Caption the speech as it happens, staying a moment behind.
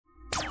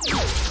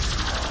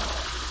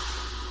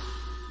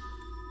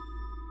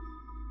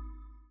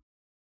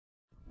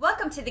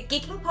to the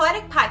Geeking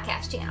Poetic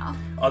Podcast channel.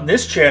 On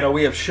this channel,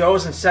 we have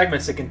shows and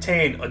segments that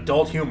contain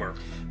adult humor,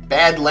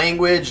 bad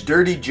language,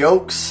 dirty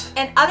jokes,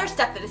 and other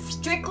stuff that is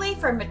strictly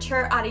for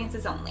mature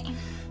audiences only.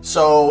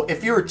 So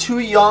if you're too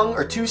young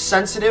or too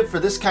sensitive for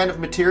this kind of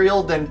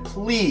material, then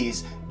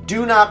please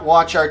do not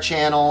watch our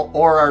channel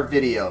or our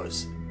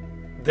videos.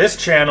 This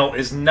channel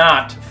is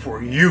not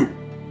for you.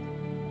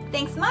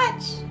 Thanks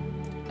much.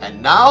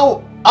 And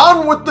now,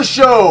 on with the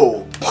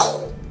show!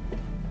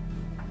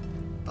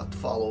 About to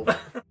fall over.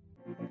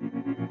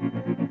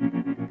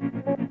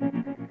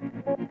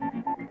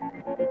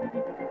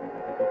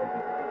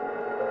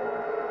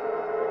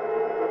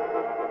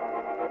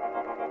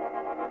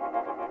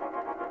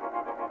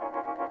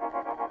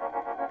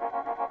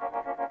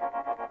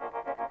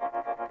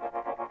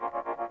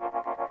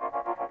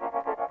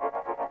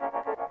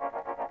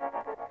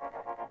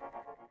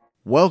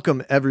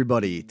 Welcome,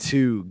 everybody,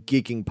 to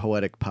Geeking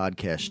Poetic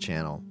Podcast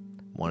channel.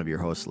 I'm one of your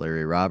hosts,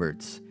 Larry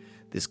Roberts.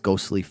 This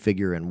ghostly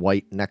figure in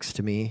white next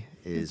to me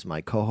is my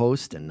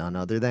co-host and none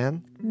other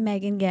than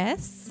Megan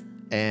Guess.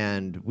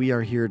 And we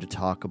are here to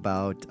talk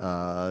about,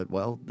 I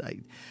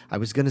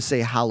was going to say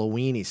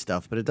Halloween-y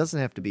stuff, but it doesn't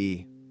have to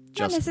be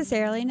Not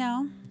necessarily,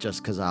 no.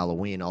 just because of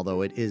Halloween,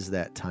 although it is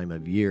that time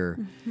of year.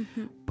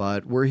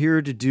 But we're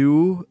here to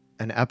do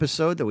an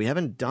episode that we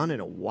haven't done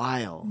in a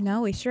while.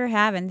 No, we sure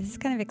haven't. This is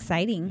kind of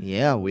exciting.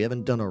 Yeah, we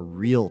haven't done a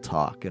real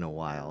talk in a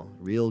while.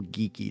 Real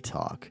geeky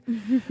talk.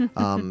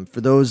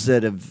 For those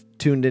that have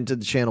tuned into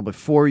the channel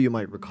before, you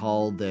might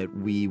recall that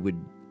we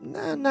would,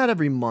 not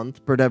every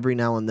month, but every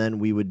now and then,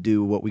 we would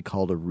do what we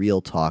called a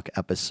real talk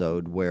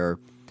episode where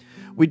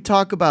we'd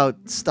talk about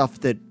stuff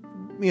that,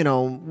 you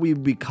know,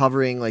 we'd be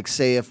covering. Like,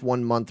 say, if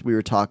one month we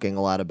were talking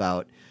a lot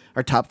about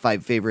our top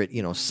 5 favorite,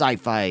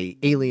 sci-fi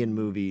alien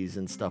movies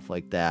and stuff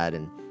like that.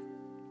 And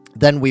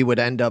then we would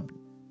end up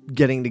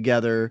getting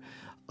together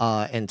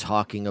and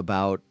talking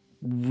about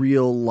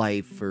real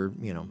life or,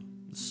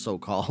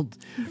 so-called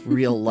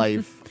real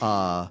life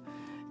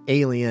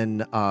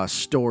alien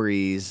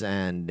stories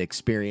and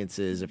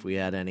experiences, if we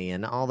had any,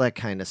 and all that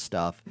kind of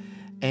stuff.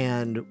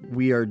 And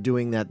we are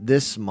doing that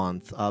this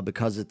month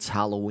because it's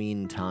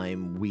Halloween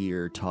time.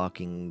 We're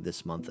talking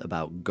this month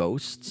about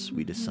ghosts.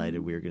 We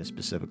decided we were going to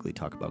specifically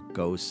talk about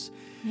ghosts.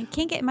 It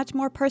can't get much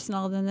more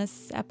personal than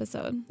this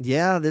episode.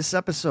 Yeah, this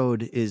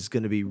episode is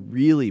going to be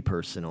really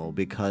personal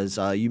because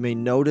you may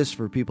notice,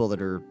 for people that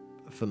are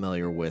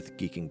familiar with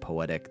Geeking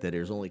Poetic, that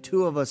there's only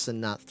 2 of us and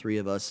not 3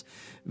 of us.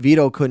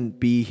 Vito couldn't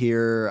be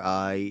here.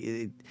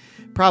 It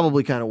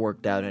probably kind of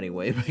worked out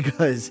anyway,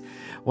 because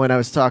when I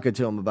was talking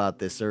to him about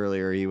this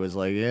earlier, he was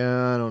like,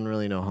 yeah, I don't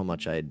really know how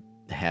much I'd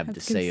have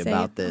to say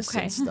about this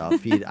and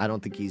stuff. I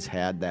don't think he's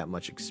had that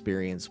much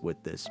experience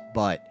with this,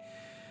 but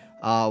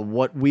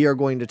what we are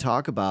going to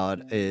talk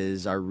about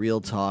is our real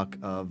talk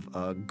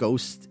of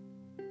ghost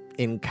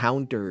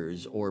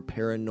encounters or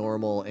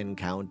paranormal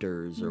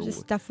encounters, or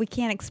just stuff we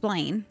can't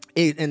explain.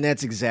 And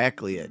that's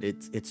exactly it.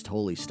 It's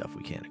totally stuff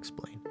we can't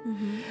explain.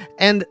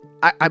 And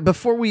I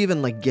before we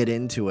even get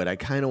into it, I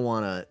kind of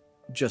want to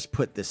just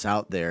put this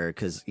out there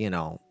because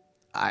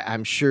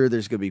I'm sure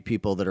there's going to be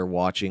people that are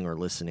watching or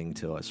listening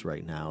to us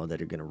right now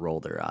that are going to roll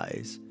their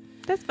eyes.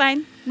 That's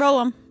fine. Roll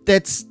them.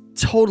 That's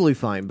totally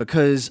fine,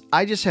 because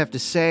I just have to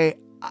say,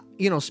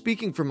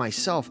 speaking for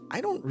myself,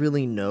 I don't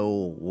really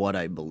know what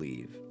I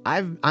believe.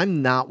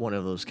 I'm not one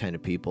of those kind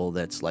of people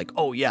that's like,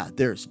 oh yeah,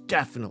 there's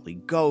definitely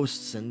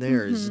ghosts and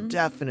there's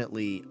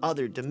definitely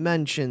other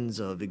dimensions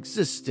of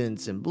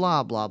existence and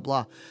blah, blah,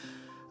 blah.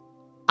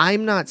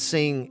 I'm not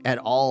saying at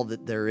all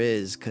that there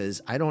is,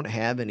 because I don't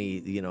have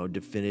any,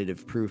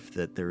 definitive proof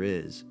that there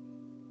is.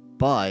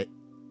 But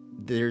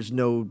there's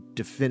no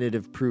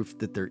definitive proof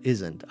that there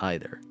isn't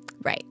either.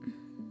 Right.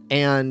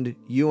 And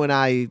you and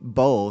I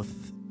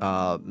both,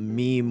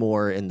 me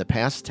more in the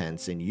past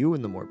tense and you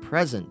in the more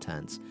present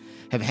tense,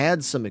 have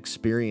had some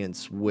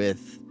experience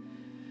with,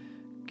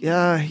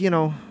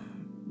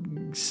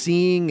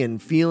 seeing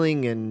and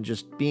feeling and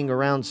just being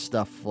around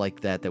stuff like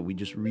that we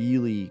just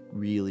really,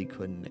 really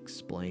couldn't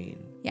explain.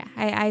 Yeah,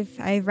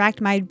 I've racked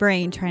my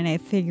brain trying to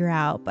figure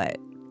out, but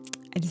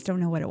I just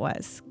don't know what it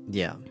was.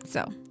 Yeah.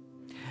 So.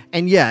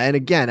 And yeah, and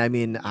again, I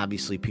mean,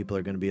 obviously people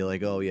are going to be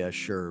like, oh yeah,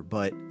 sure.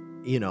 But,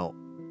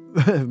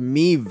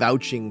 me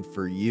vouching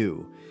for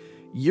you,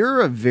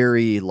 you're a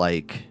very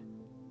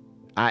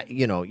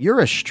you're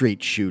a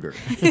straight shooter.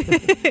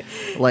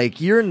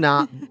 You're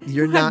not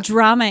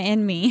drama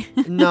in me.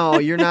 No,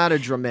 you're not a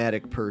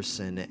dramatic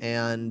person,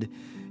 and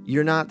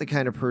you're not the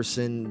kind of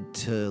person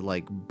to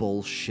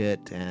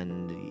bullshit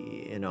and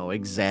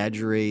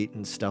exaggerate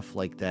and stuff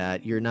like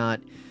that. You're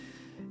not.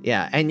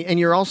 Yeah, and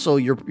you're also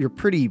you're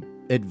pretty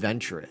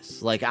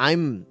adventurous.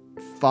 I'm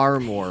far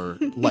more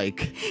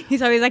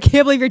He's always like, I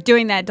can't believe you're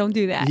doing that. Don't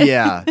do that.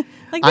 Yeah.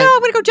 I'm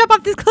going to go jump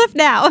off this cliff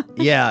now.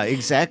 Yeah,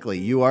 exactly.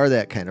 You are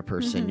that kind of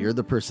person. You're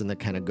the person that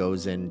kind of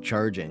goes in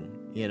charging,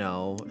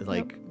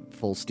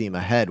 full steam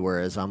ahead,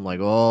 whereas I'm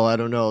like, oh, I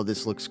don't know,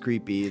 this looks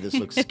creepy, this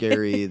looks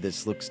scary,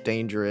 this looks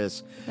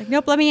dangerous. Like,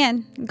 nope, let me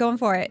in. I'm going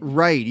for it.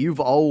 Right, you've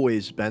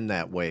always been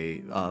that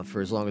way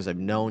for as long as I've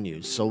known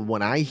you. So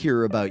when I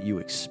hear about you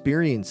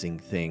experiencing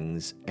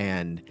things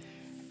and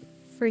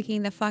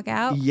Freaking the fuck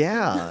out.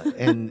 yeah,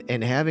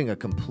 and having a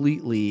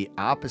completely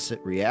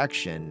opposite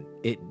reaction,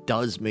 it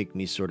does make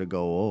me sort of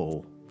go,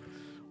 oh,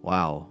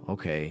 wow,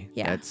 okay,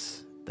 Yeah.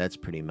 that's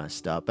pretty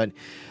messed up. And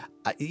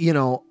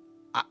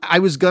I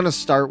was gonna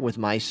start with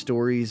my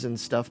stories and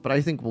stuff, but I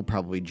think we'll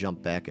probably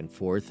jump back and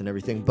forth and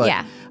everything. But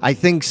Yeah. I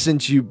think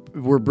since you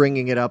were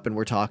bringing it up and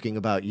we're talking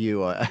about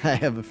you, I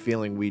have a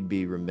feeling we'd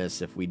be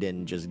remiss if we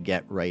didn't just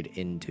get right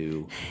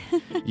into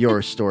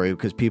your story,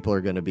 because people are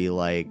gonna be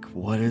like,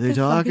 "What are they the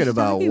fuck talking is she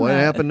about? talking What about?"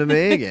 happened to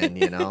Megan?"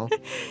 You know.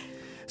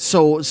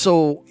 So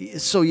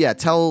yeah,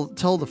 tell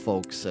the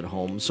folks at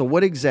home. So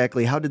what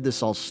exactly? How did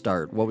this all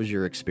start? What was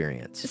your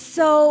experience?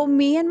 So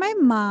me and my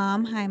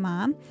mom, hi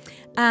mom,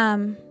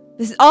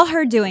 this is all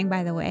her doing,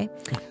 by the way.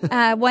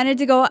 Wanted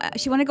to go.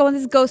 She wanted to go on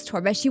this ghost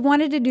tour, but she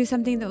wanted to do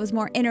something that was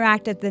more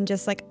interactive than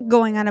just like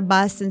going on a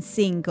bus and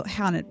seeing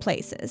haunted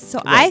places.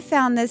 So I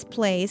found this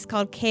place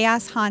called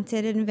Chaos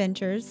Haunted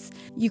Adventures.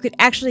 You could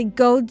actually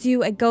go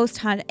do a ghost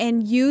hunt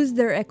and use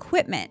their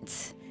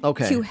equipment.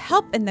 Okay. To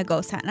help in the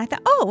ghost hunt. And I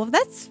thought, oh, well,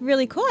 that's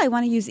really cool. I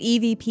want to use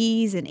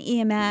EVPs and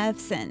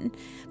EMFs and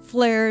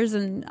flares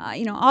and,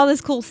 all this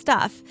cool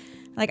stuff.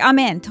 Like, I'm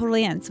in,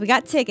 totally in. So we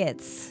got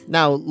tickets.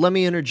 Now, let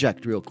me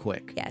interject real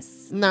quick.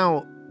 Yes.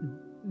 Now,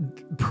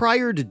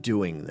 prior to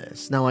doing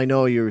this, now I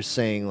know you were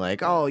saying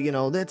like, oh,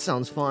 that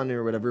sounds fun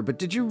or whatever, but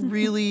did you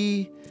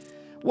really,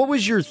 what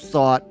was your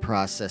thought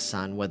process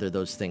on whether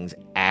those things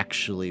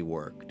actually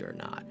worked or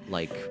not?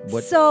 Like,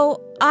 what?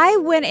 So I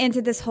went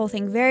into this whole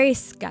thing very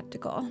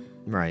skeptical.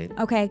 Right.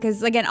 Okay,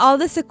 because again, all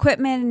this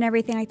equipment and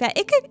everything like that,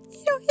 it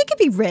could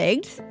be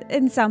rigged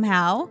and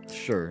somehow.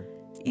 Sure.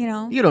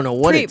 You don't know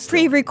what it's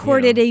doing,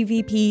 pre-recorded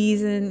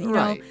AVPs and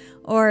Right.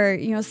 or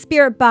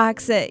spirit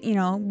box that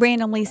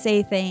randomly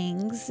say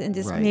things and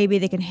just Right. maybe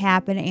they can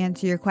happen to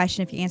answer your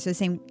question if you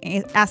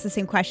ask the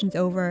same questions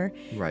over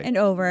Right. and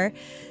over.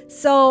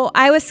 So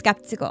I was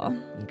skeptical.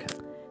 Okay.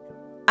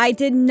 I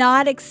did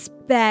not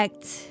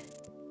expect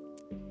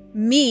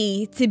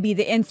me to be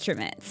the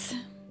instrument.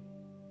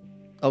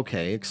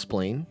 Okay,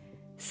 explain.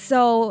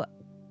 So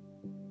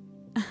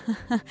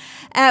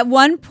at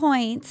one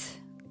point,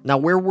 Now,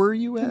 where were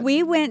you at?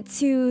 we went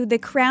to the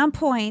Crown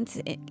Point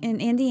in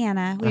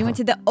Indiana. We went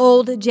to the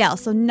old jail.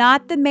 So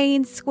not the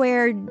main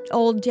square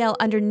old jail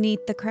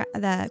underneath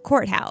the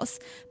courthouse,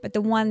 but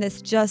the one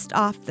that's just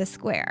off the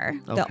square.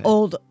 Okay.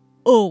 The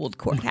old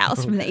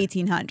courthouse from the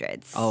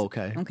 1800s. Oh,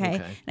 okay. Okay.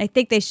 And I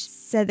think they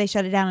said they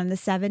shut it down in the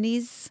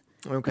 70s.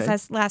 Okay.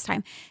 That's last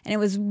time. And it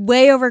was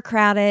way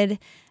overcrowded.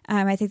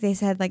 I think they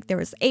said like there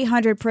was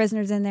 800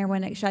 prisoners in there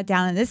when it shut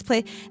down in this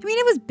place. I mean,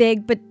 it was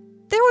big, but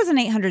there wasn't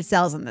 800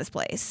 cells in this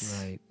place.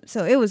 Right.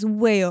 So it was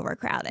way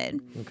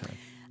overcrowded. Okay.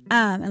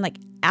 And like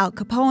Al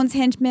Capone's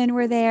henchmen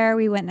were there.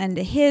 We went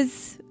into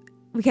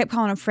we kept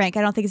calling him Frank.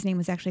 I don't think his name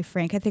was actually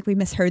Frank. I think we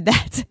misheard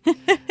that.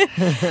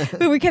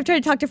 But we kept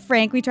trying to talk to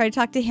Frank. We tried to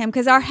talk to him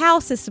because our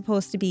house is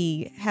supposed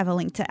to have a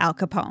link to Al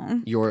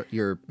Capone. Your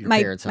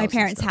My parents' house. my and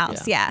parents' stuff,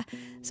 house, yeah.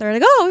 So we're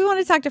like, oh, we want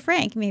to talk to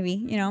Frank,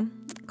 maybe,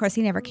 Of course,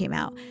 he never came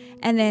out.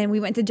 And then we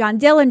went to John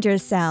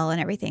Dillinger's cell and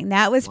everything.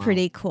 That was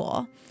pretty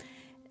cool.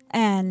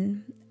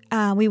 And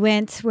we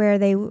went where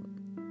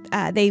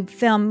they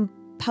filmed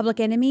Public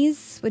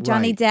Enemies with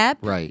Johnny Right,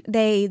 Depp. right.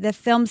 The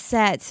film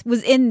set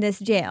was in this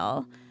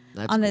jail.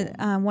 That's on cool.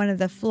 the one of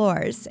the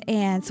floors,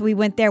 and so we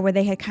went there where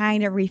they had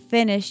kind of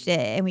refinished it,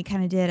 and we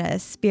kind of did a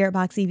spirit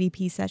box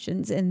EVP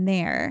sessions in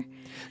there.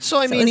 So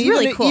I So mean, it was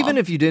really even cool. even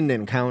if you didn't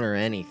encounter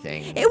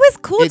anything, It was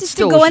cool It just to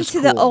still go was just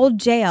into the cool. old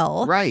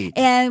jail, Right.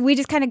 And we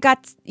just kind of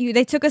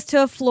they took us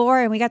to a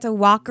floor, and we got to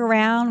walk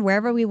around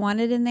wherever we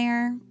wanted in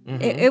there.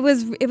 It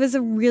was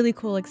a really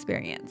cool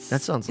experience.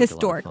 that sounds like a lot of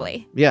fun.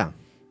 historically. Yeah.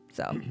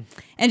 So,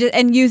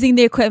 and using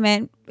the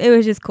equipment, it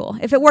was just cool.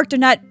 If it worked or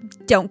not,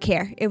 don't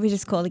care. It was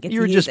just cool to get You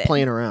to were use just it.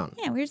 playing around.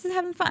 Yeah, we were just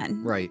having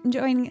fun. Right.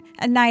 Enjoying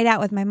a night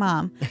out with my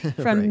mom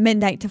from Right.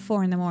 midnight to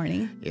 4 a.m.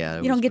 Yeah.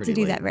 it You don't was get to pretty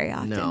do that late. very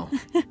often. No.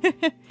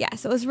 Yeah,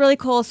 so it was really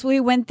cool. So we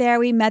went there.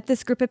 We met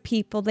this group of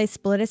people. They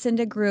split us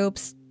into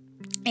groups.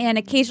 And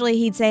occasionally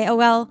he'd say, oh,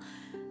 well,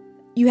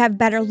 you have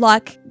better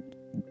luck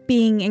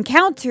being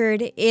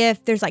encountered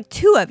if there's like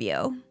 2 of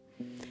you.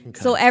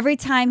 So every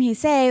time he'd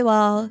say,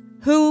 well,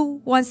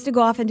 who wants to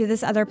go off into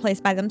this other place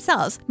by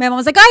themselves? My mom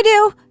was like, I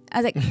do. I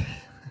was like,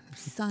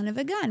 son of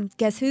a gun.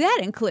 Guess who that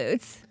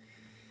includes?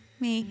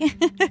 Me.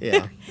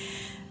 Yeah.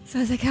 So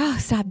I was like, oh,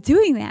 stop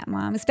doing that,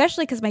 Mom.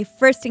 Especially because my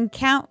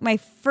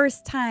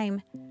first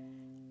time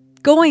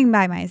going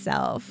by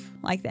myself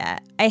like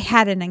that, I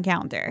had an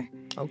encounter.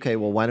 Okay.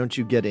 Well, why don't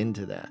you get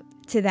into that?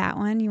 To that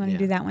one. You want to Yeah.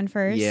 do that one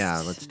first?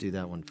 Yeah. Let's do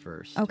that one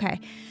first. Okay.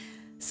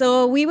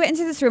 So we went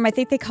into this room. I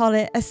think they called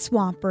it a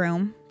swamp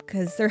room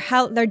because they're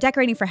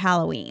decorating for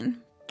Halloween.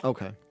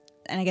 Okay.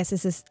 And I guess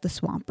this is the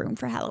swamp room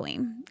for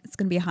Halloween. It's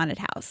going to be a haunted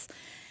house.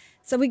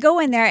 So we go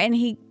in there and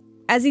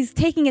as he's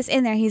taking us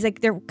in there, he's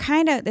like, they're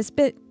kind of this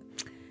bit,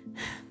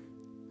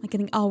 like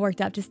getting all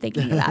worked up just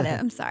thinking about it.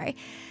 I'm sorry.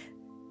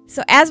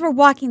 So as we're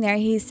walking there,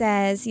 he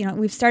says,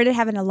 we've started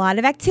having a lot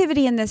of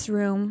activity in this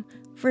room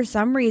for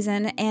some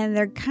reason, and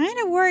they're kind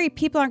of worried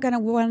people aren't going to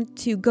want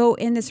to go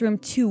in this room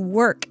to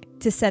work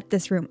to set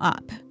this room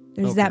up.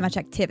 There's that much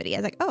activity. I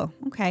was like, oh,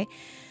 okay.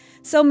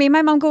 So me and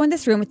my mom go in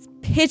this room. It's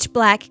pitch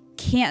black.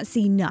 Can't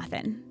see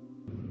nothing.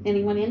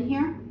 Anyone in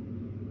here?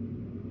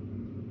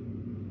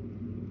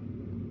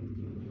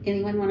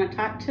 Anyone want to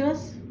talk to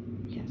us?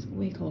 Yeah, it's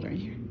way colder in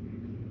here.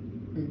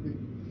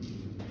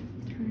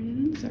 Turning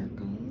in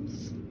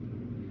circles.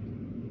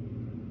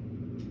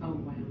 Oh,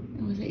 wow.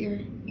 Oh, was it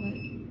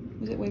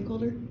was it way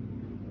colder?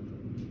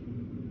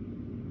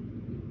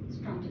 It's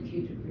dropped a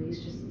few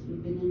degrees just since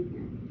we've been in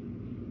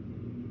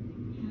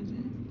Has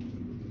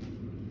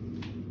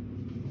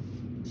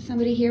it?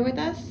 Somebody here with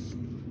us?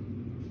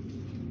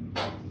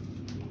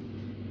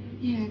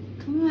 Yeah,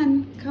 come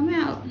on, come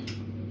out. here.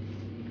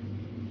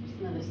 There's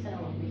another cell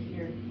over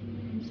here.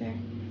 Is there?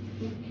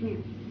 Come here.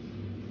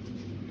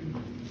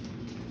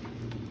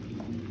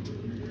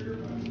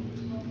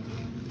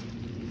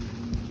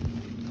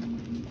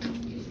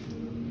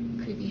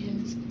 Creepy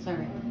hands.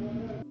 Sorry.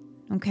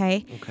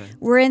 Okay. Okay.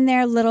 We're in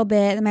there a little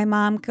bit, and my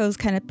mom goes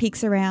kind of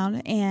peeks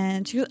around,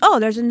 and she goes, oh,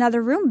 there's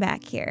another room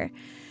back here.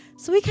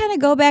 So we kind of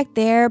go back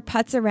there,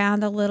 putz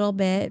around a little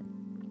bit.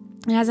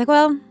 And I was like,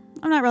 well,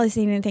 I'm not really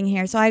seeing anything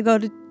here. So I go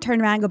to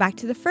turn around and go back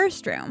to the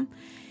first room.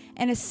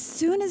 And as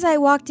soon as I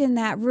walked in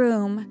that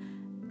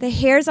room, the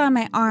hairs on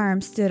my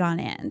arm stood on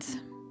end.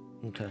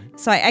 Okay.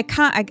 So I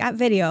got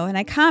video, and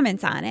I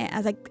comment on it. I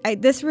was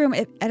like, this room,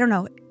 I don't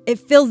know, it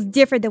feels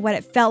different than what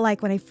it felt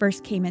like when I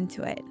first came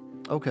into it.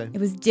 Okay. It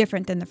was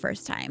different than the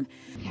first time.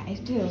 Yeah,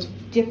 it feels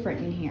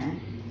different in here.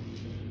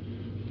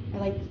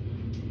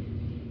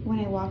 When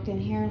I walked in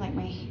here, like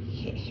my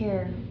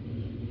hair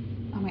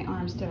on my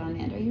arm stood on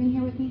end. Are you in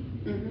here with me?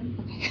 Mm-hmm.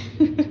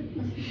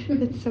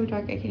 Okay. It's so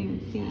dark I can't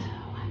even see.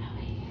 Oh, I'm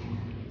over here.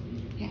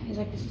 Yeah, it's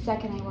like the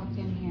second I walked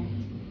in here,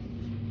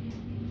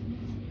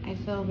 I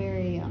feel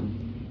very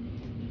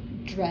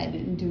dread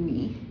and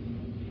doomy.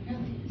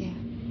 Really? Yeah.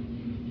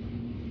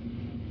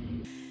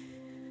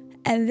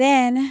 And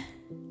then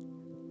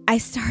I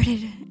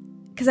started,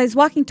 because I was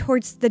walking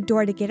towards the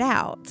door to get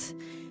out,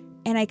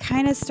 and I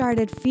kind of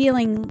started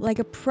feeling like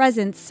a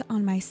presence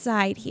on my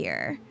side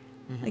here.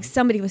 Like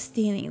somebody was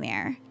standing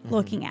there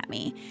looking at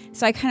me.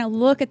 So I kind of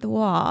look at the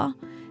wall,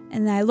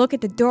 and then I look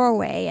at the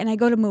doorway, and I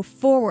go to move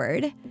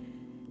forward,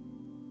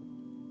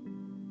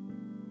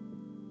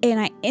 and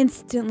I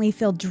instantly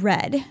feel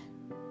dread.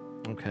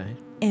 Okay.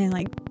 And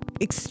like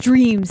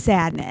extreme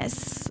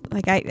sadness.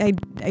 Like I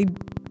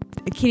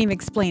can't even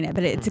explain it,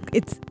 but it's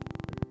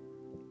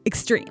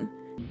extreme.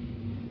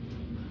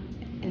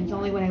 And it's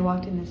only when I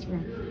walked in this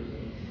room.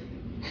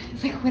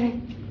 It's like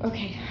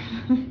okay.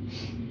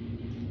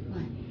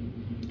 What?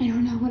 I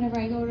don't know, whenever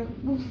I go to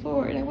move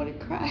forward, I want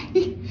to cry.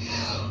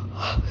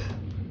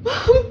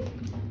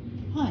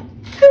 What?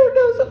 I don't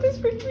know, something's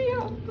freaked me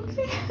out.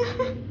 Okay.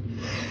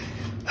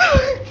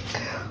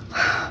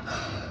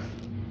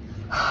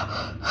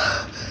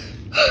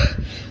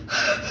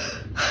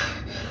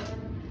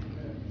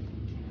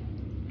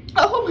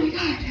 Oh my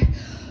god.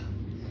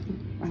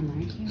 I'm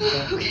right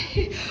here.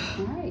 Okay.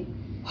 All right.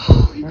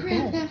 Holy We're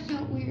crap, good. that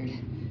felt weird.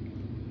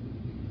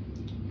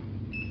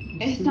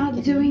 It's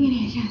not doing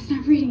anything. Yeah, it's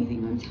not reading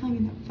anything. I'm telling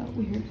you, that felt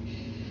weird.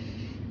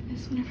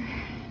 This whenever.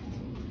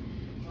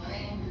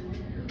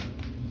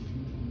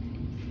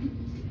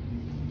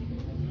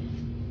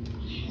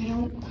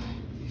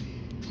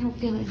 I don't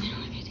feel it now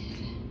like I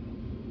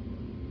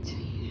did.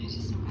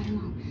 I don't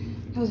know.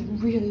 That was a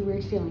really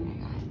weird feeling I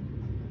got.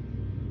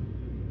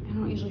 I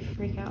don't usually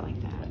freak out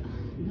like that.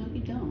 No, you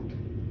don't.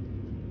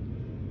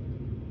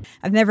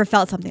 I've never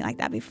felt something like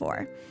that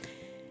before.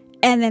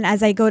 And then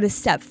as I go to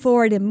step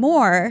forward and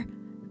more,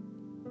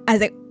 I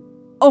was like,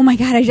 oh my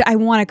God, I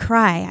want to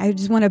cry. I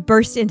just want to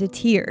burst into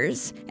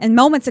tears. And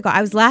moments ago,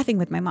 I was laughing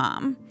with my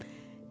mom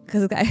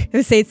because I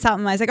was saying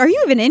something. I was like, are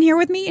you even in here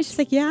with me? And she's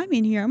like, yeah, I'm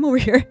in here. I'm over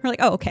here. We're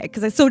like, oh, okay.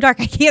 Because it's so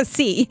dark, I can't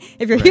see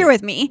if you're here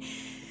with me.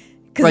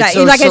 Because Right,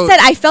 I said,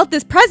 I felt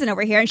this present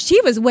over here, and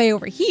she was way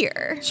over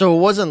here. So it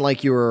wasn't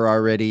like you were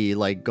already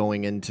like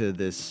going into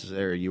this,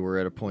 or you were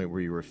at a point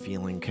where you were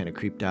feeling kind of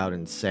creeped out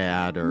and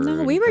sad, or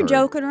No, we were or-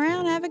 joking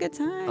around, have a good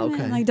time.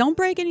 Okay. And, like, don't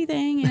break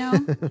anything, you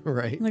know.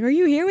 right? I'm like, are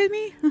you here with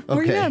me? Where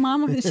are you Okay. at,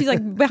 Mom? And she's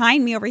like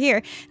behind me over here,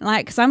 and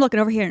like, because I'm looking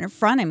over here in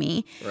front of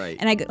me, Right.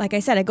 and like I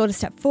said, I go to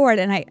step forward,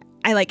 and I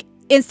like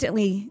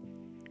instantly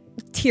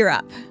tear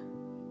up,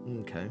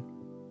 Okay.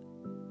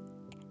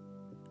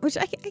 which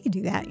I could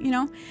do that, you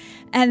know.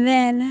 And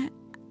then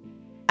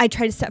I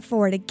try to step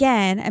forward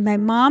again, and my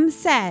mom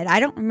said, I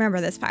don't remember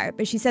this part,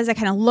 but she says I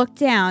kind of look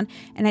down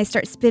and I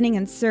start spinning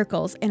in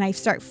circles and I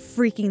start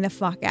freaking the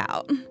fuck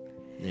out.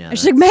 Yeah. And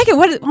she's like,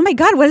 Megan, oh my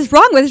God, what is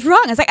wrong? What is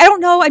wrong? I was like, I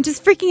don't know. I'm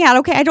just freaking out.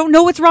 Okay. I don't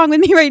know what's wrong with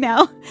me right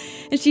now.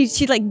 And she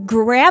like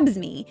grabs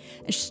me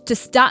to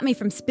stop me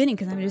from spinning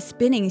because I'm just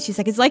spinning. And she's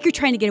like, it's like you're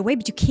trying to get away,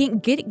 but you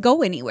can't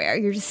go anywhere.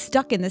 You're just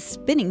stuck in the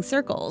spinning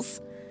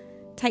circles,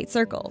 tight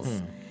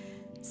circles.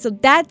 So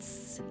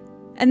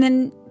and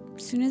then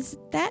as soon as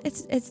that,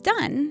 it's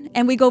done.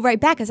 And we go right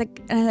back. I was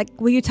like,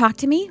 will you talk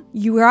to me?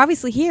 You were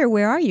obviously here.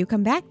 Where are you?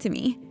 Come back to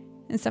me.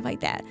 And stuff like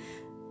that.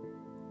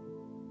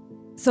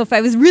 So if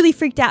I was really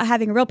freaked out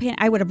having a real panic,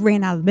 I would have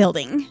ran out of the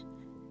building.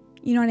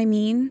 You know what I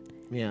mean?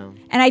 Yeah.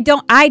 And I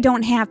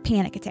don't have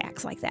panic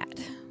attacks like that.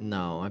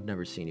 No, I've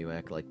never seen you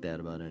act like that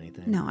about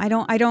anything. No, I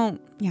don't.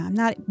 Yeah, I'm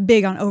not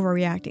big on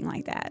overreacting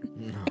like that.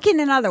 No. I can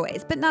in other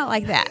ways, but not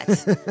like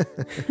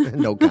that.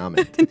 No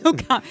comment. No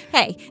comment.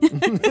 Hey,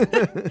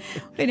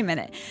 wait a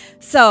minute.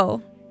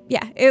 So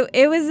yeah,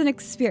 it was an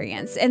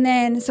experience. And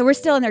then, so we're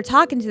still in there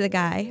talking to the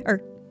guy,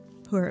 or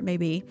whoever it may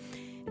be.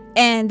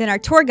 And then our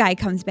tour guide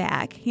comes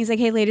back. He's like,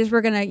 hey, ladies,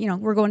 we're going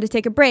to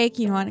take a break.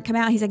 You want to come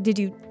out? He's like,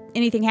 did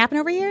anything happen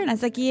over here? And I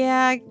was like,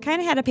 yeah, I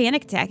kind of had a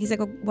panic attack. He's like,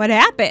 well, what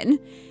happened?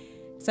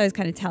 So I was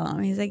kind of telling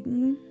him. He's like,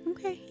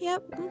 okay,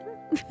 yep.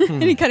 Mm-hmm.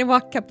 And he kind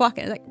of kept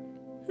walking. I was like,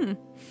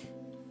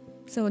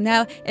 So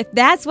now, if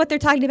that's what they're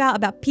talking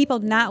about people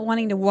not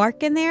wanting to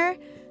work in there,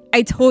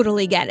 I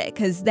totally get it,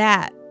 because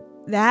that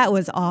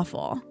was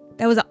awful.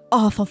 That was an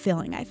awful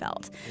feeling I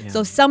felt. Yeah.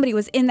 So if somebody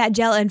was in that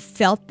jail and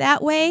felt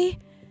that way,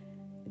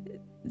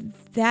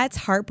 that's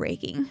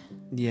heartbreaking.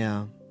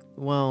 Yeah.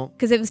 Well,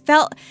 because it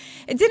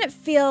didn't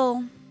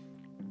feel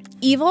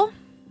evil.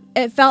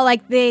 It felt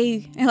like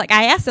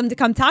I asked them to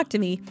come talk to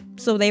me.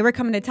 So they were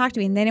coming to talk to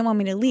me, and they didn't want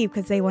me to leave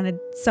because they wanted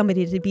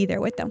somebody to be there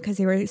with them because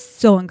they were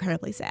so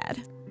incredibly sad.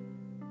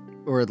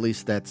 Or at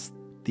least that's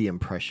the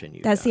impression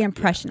That's the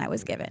impression I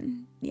was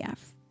given. Yeah.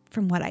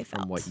 From what I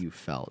felt. From what you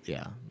felt.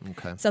 Yeah.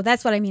 Okay. So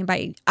that's what I mean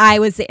by I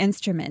was the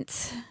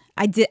instrument.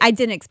 I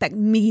didn't expect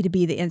me to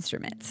be the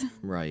instrument.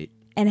 Right.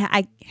 And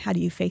how do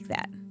you fake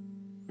that?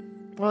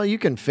 Well, you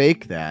can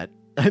fake that.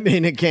 I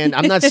mean, again,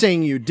 I'm not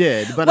saying you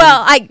did, but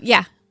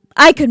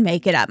I could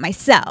make it up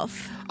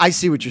myself. I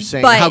see what you're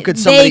saying. But how could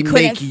somebody they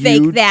couldn't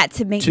fake that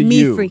to make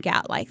me freak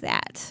out like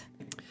that?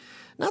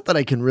 Not that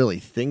I can really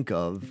think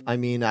of. I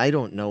mean, I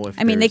don't know if.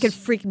 I mean, they could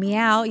freak me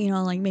out.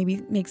 Like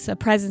maybe makes a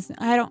presence.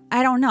 I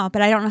don't know,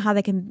 but I don't know how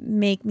they can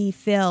make me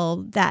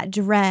feel that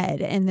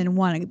dread and then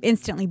want to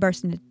instantly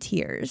burst into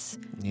tears.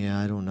 Yeah,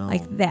 I don't know.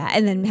 Like that,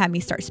 and then have me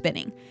start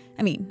spinning.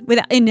 I mean,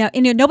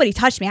 nobody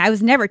touched me. I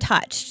was never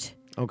touched.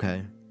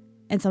 Okay.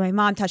 And so my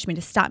mom touched me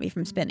to stop me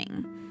from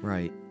spinning.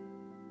 Right.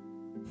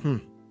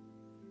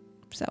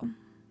 So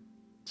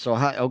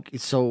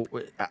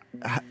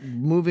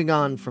moving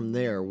on from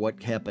there,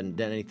 what happened?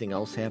 Did anything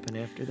else happen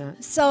after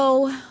that?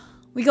 So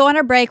we go on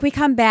our break. We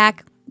come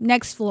back.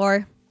 Next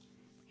floor.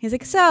 He's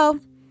like, so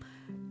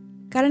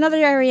got another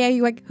area.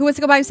 You like, who wants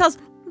to go by themselves?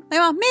 My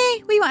mom,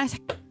 me. What do you want?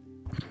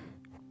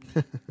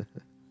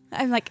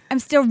 I'm like, I'm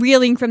still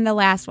reeling from the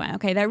last one.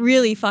 Okay, that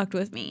really fucked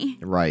with me.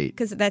 Right.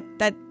 Because that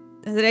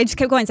I just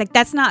kept going. It's like,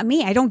 that's not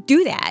me. I don't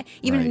do that.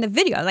 Even in the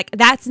video, like,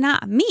 that's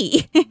not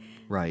me.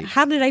 Right.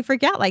 How did I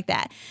freak out like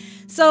that?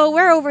 So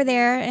we're over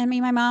there, and me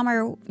and my mom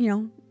are,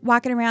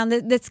 walking around.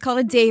 That's called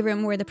a day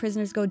room, where the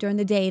prisoners go during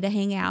the day to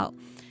hang out.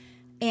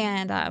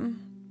 And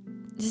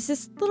just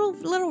this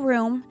little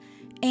room.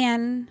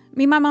 And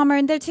me and my mom are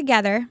in there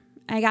together.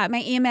 I got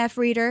my EMF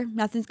reader.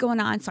 Nothing's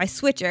going on. So I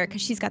switch her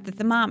because she's got the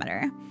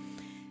thermometer.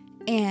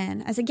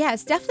 And I was like, yeah,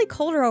 it's definitely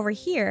colder over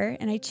here.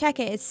 And I check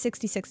it. It's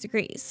 66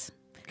 degrees.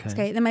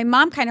 Okay. Then my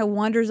mom kind of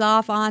wanders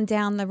off on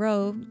down the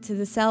road to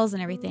the cells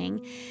and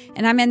everything.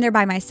 And I'm in there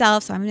by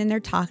myself. So I'm in there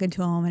talking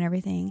to him and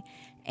everything.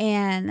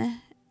 And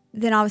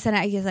then all of a sudden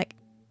I was like,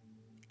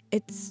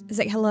 it's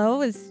like,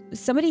 hello, is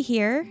somebody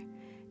here?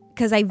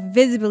 Because I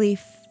visibly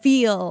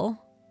feel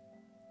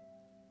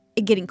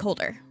it getting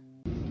colder.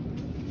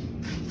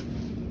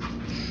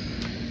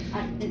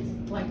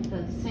 It's like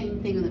the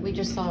same thing that we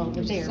just saw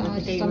over there with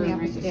the day on the room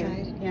right opposite there.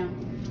 side. Yeah.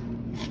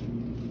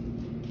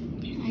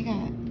 I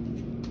got it.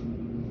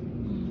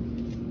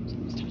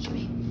 Someone's touching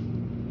me.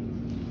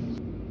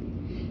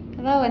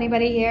 Hello,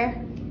 anybody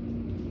here?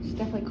 It's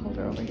definitely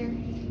colder over here.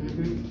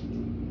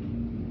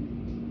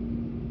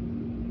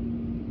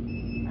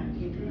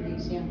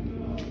 Yeah.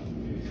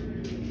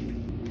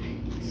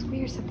 It's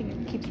weird,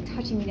 something keeps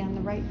touching me down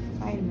the right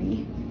side of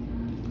me.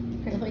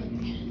 Really?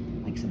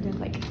 Like something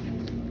like...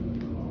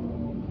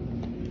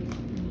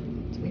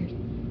 It's weird.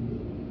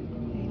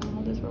 Okay, I'll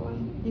hold this for a while.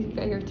 You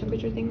got your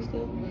temperature thing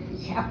still?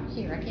 Yeah.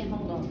 Here, I can't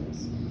hold on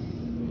this.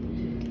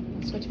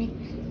 Switch me.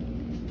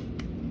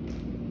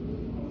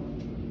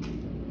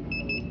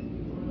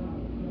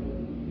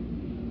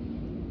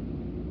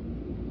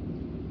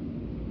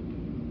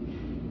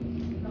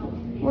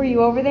 Were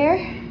you over there?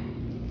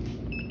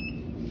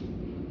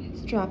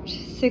 It's dropped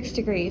 6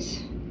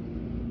 degrees.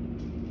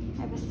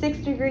 I have a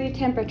 6-degree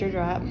temperature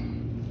drop.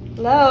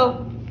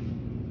 Hello?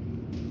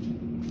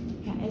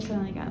 Yeah, it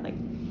suddenly got like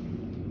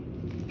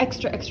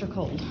extra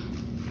cold.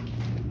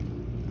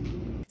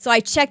 So I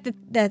checked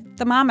the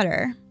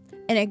thermometer,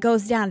 and it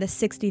goes down to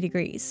 60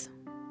 degrees.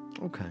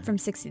 Okay. From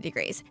 60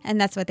 degrees.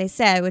 And that's what they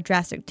said with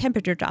drastic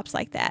temperature drops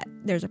like that.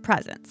 There's a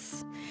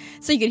presence.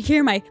 So you can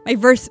hear my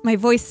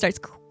voice starts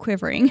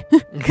quivering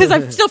because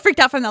I'm still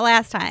freaked out from the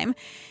last time.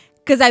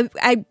 Because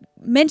I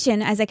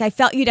mentioned, I was like, I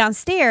felt you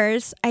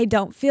downstairs. I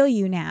don't feel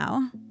you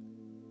now.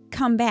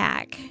 Come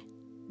back.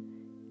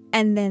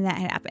 And then that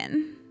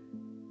happened.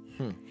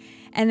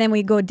 And then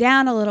we go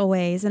down a little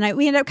ways, and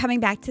we end up coming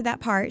back to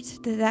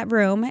that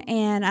room,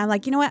 and I'm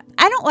like, you know what?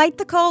 I don't like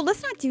the cold.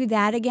 Let's not do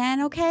that again,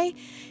 okay?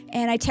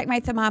 And I check my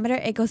thermometer.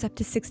 It goes up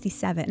to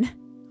 67.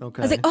 Okay.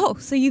 I was like, oh,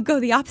 so you go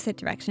the opposite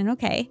direction,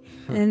 okay?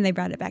 And then they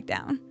brought it back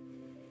down.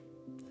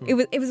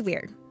 It was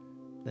weird.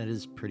 That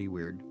is pretty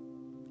weird.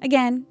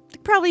 Again,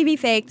 could probably be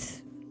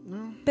faked,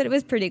 but it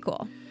was pretty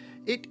cool.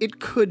 It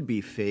could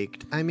be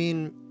faked. I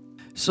mean,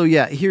 so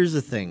yeah, here's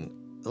the thing.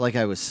 Like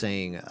I was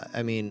saying,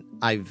 I mean,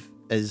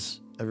 as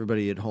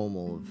everybody at home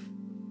will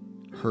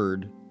have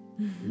heard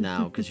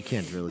now, because you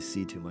can't really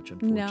see too much,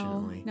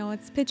 unfortunately. No,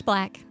 it's pitch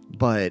black.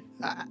 But,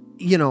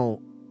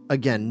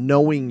 again,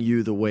 knowing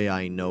you the way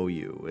I know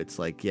you, it's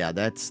like, yeah,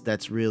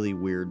 that's really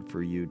weird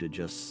for you to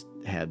just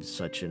have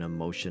such an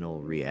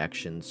emotional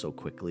reaction so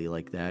quickly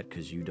like that,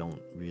 because you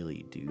don't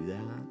really do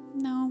that.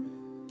 No.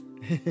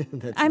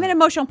 I'm an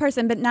emotional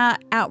person, but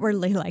not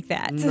outwardly like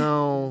that.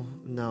 No,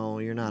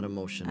 you're not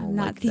emotional. I'm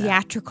not like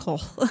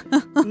theatrical.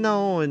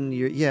 No, and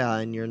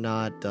you're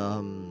not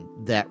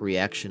that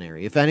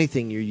reactionary. If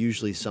anything, you're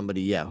usually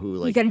somebody, who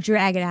like you got to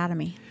drag it out of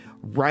me.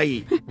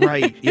 Right.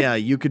 Yeah,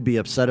 you could be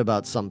upset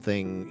about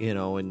something,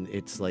 and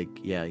it's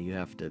like, you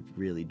have to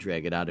really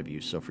drag it out of you.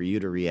 So for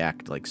you to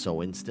react like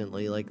so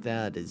instantly like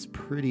that is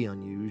pretty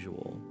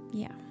unusual.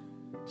 Yeah.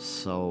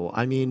 So,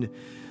 I mean,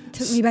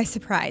 took me by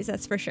surprise,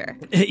 that's for sure.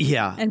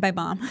 Yeah. And by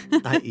bomb.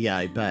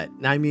 I bet.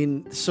 I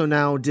mean, so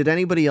now, did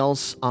anybody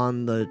else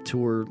on the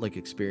tour, like,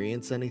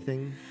 experience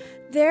anything?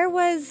 There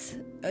was,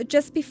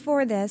 just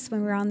before this,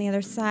 when we were on the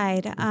other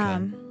side,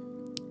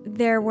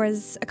 there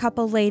was a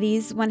couple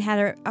ladies. One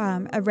had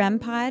a REM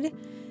pod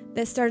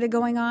that started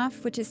going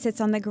off, which it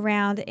sits on the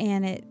ground,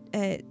 and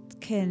it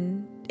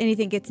can,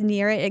 anything gets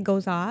near it, it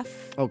goes off.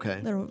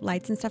 Okay. Little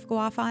lights and stuff go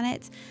off on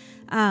it.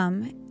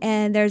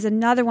 And there's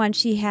another one,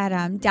 she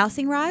had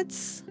dowsing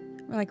rods,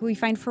 like we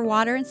find for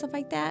water and stuff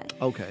like that.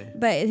 Okay.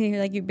 But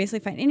you basically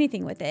find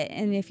anything with it.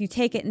 And if you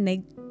take it and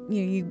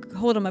you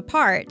hold them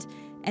apart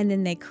and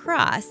then they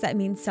cross, that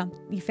means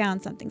you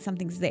found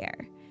something's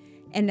there.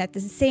 And at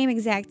the same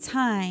exact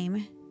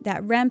time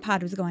that REM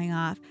pod was going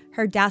off,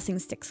 her dowsing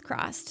sticks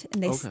crossed,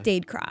 and they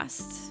stayed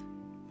crossed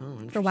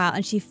for a while.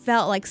 And she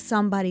felt like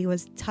somebody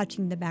was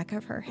touching the back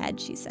of her head,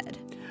 she said.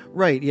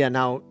 Right, yeah.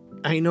 Now,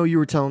 I know you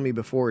were telling me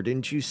before,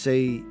 didn't you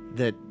say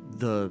that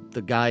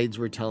the guides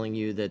were telling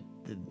you that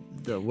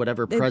the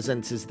whatever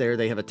presence is there,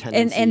 they have a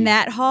tendency... In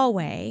that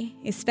hallway,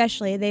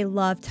 especially, they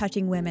love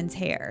touching women's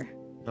hair.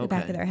 The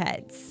back of their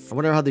heads. I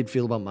wonder how they'd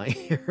feel about my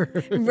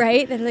hair.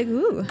 Right? They're like,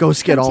 ooh.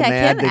 Ghosts get all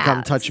mad. They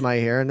come touch my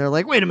hair, and they're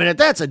like, wait a minute,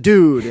 that's a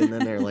dude. And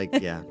then they're like,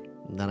 yeah.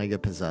 And then I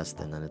get possessed,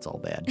 and then it's all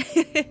bad.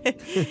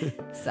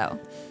 So.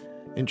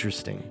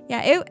 Interesting.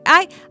 Yeah,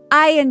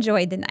 I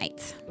enjoyed the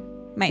night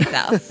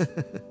myself.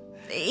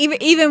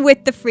 even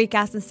with the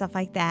freakouts and stuff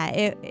like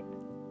that.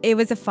 It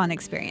was a fun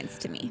experience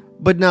to me.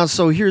 But now,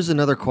 so here's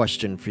another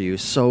question for you.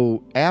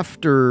 So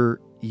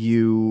after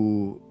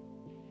you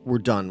were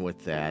done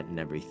with that and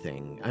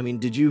everything, I mean,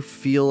 did you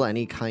feel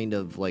any kind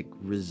of like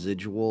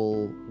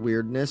residual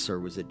weirdness, or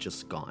was it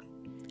just gone?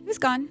 It was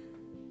gone.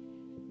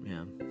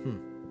 Yeah.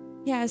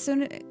 Yeah, as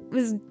soon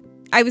as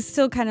I was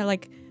still kind of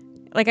like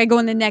I go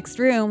in the next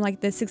room, like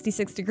the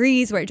 66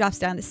 degrees where it drops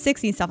down to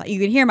 60 and stuff. You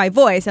can hear my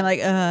voice. I'm like,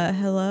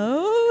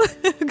 hello?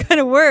 I'm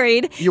kind of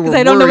worried because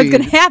I don't know what's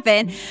going to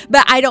happen,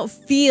 but I don't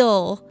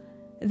feel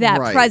that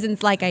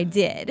presence like I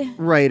did.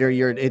 Right, or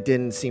it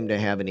didn't seem to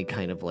have any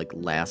kind of like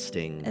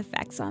lasting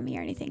effects on me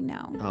or anything,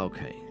 no.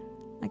 Okay.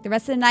 Like the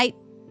rest of the night,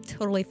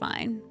 totally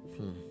fine.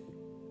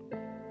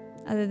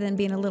 Other than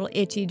being a little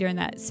itchy during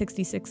that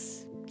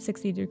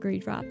 60 degree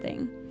drop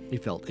thing. You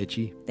felt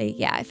itchy?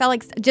 I felt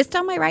like just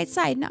on my right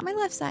side, not my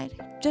left side.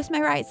 Just my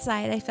right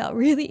side. I felt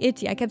really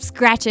itchy. I kept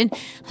scratching.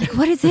 Like,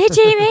 what is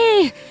itching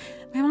me?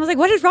 My mom was like,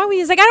 what is wrong with you?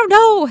 He's like, I don't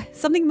know.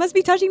 Something must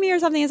be touching me or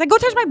something. He's like, go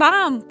touch my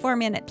bum for a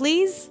minute,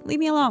 please. Leave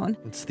me alone.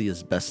 It's the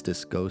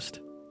asbestos ghost.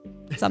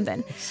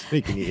 Something. It's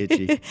making you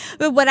itchy.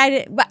 But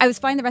I was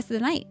fine the rest of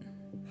the night.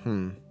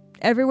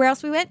 Everywhere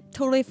else we went,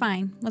 totally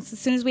fine. As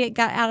soon as we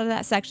got out of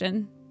that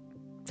section,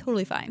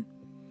 totally fine.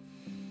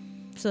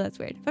 So that's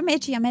weird. If I'm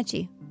itchy, I'm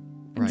itchy.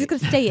 I'm just going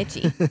to stay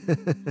itchy.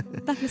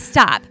 I'm not going to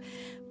stop.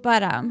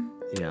 But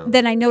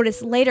then I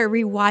noticed later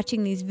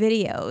rewatching these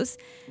videos,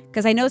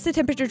 because I noticed the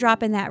temperature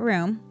drop in that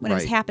room when it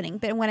was happening.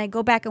 But when I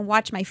go back and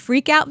watch my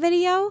freak out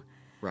video,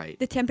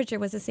 the temperature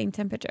was the same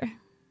temperature.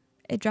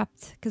 It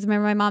dropped, because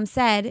remember my mom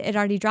said it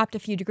already dropped a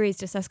few degrees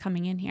just us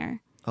coming in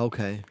here.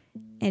 Okay.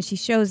 And she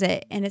shows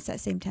it, and it's that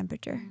same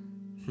temperature.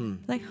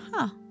 Like,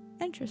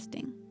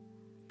 interesting.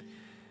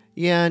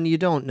 Yeah, and you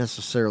don't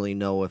necessarily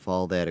know if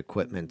all that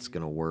equipment's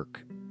going to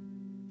work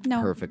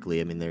No.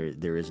 perfectly. I mean,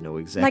 there is no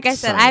exact. Like I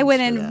said, I science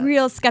went for in that.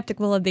 real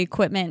skeptical of the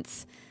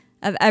equipment,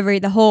 of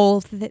the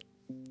whole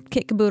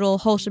kit caboodle,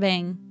 whole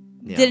shebang.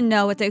 Yeah. Didn't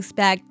know what to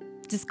expect,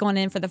 just going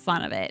in for the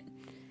fun of it.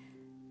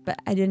 But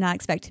I did not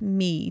expect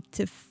me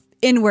to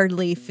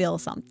inwardly feel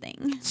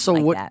something So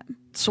like what? that.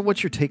 So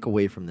what's your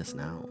takeaway from this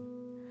now?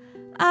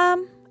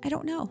 I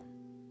don't know.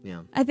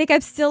 Yeah. I think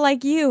I'm still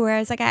like you, where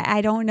it's like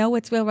I don't know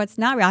what's real, what's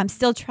not real. I'm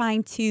still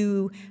trying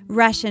to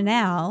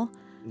rationale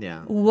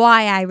Yeah.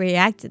 why I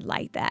reacted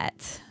like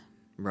that.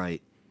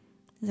 Right.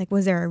 It's like,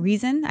 was there a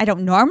reason? I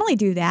don't normally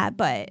do that,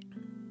 but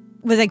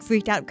was I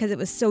freaked out because it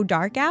was so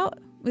dark out?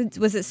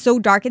 Was it so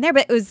dark in there,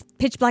 but it was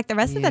pitch black the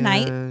rest of the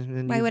night?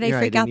 Why would I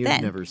freak out you've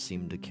then? never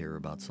seemed to care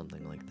about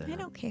something like that. I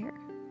don't care.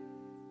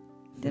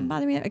 Didn't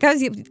bother me. I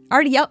was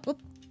already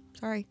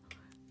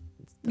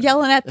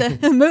yelling at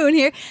the moon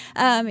here,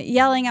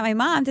 yelling at my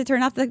mom to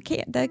turn off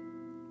the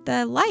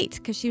light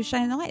because she was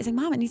shining the light. It's like,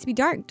 Mom, it needs to be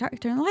dark.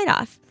 Turn the light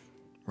off.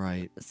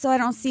 Right. So I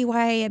don't see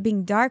why it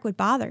being dark would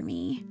bother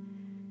me.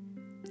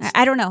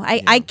 I don't know.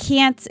 I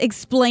can't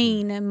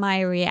explain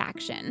my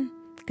reaction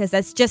because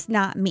that's just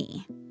not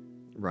me.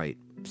 Right.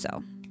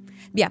 So,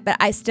 yeah, but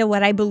I still,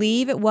 what I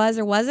believe it was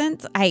or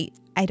wasn't, I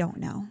don't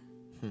know.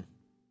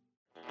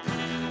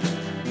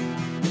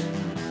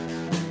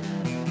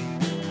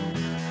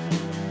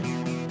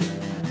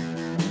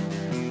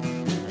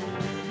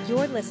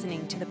 You're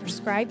listening to the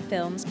Prescribed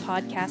Films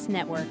Podcast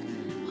Network,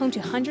 home to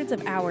hundreds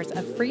of hours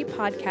of free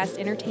podcast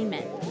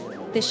entertainment.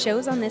 The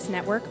shows on this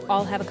network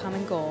all have a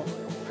common goal,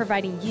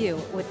 providing you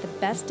with the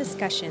best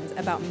discussions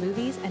about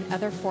movies and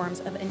other forms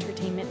of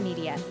entertainment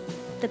media.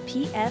 The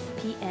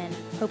PFPN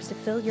hopes to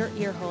fill your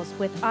earholes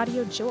with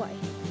audio joy.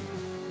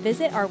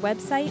 Visit our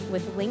website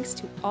with links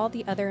to all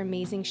the other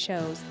amazing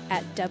shows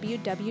at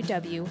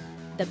www.thepfpn.com.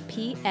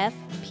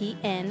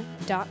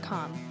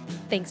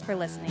 Thanks for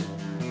listening.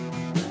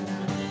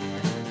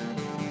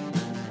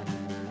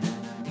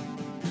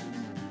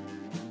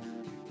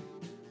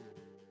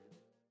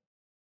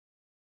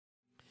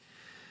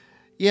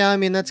 Yeah, I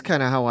mean, that's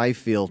kind of how I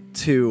feel,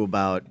 too,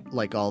 about,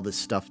 like, all this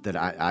stuff that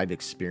I've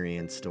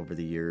experienced over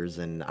the years.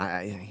 And,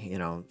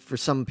 for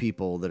some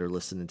people that are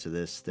listening to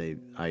this,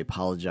 I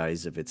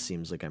apologize if it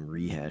seems like I'm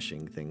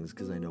rehashing things,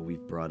 because I know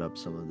we've brought up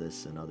some of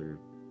this in other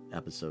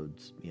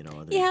episodes,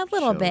 other Yeah, a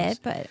little shows, bit,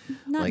 but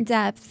not in Like-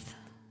 depth.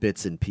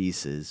 bits and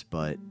pieces.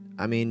 But,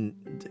 I mean,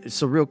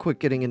 so real quick,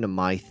 getting into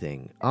my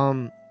thing.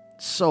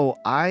 So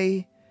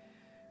I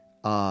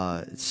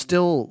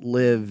still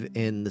live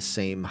in the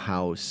same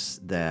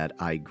house that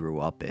I grew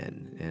up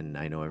in, and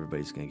I know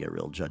everybody's going to get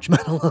real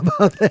judgmental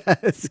about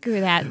that. Screw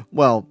that.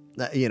 Well,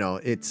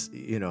 it's,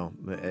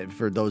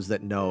 for those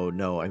that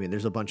know, I mean,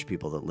 there's a bunch of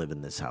people that live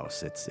in this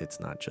house. It's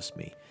not just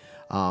me.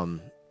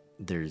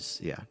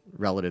 There's,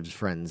 relatives,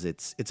 friends.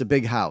 It's a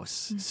big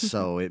house,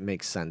 so it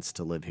makes sense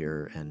to live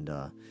here, and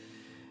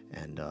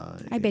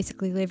I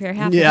basically live here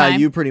half the time. yeah,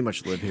 you pretty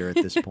much live here at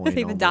this point.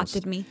 They've almost.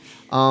 adopted me.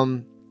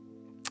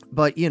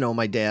 But,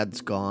 my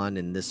dad's gone,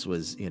 and this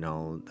was,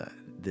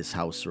 this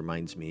house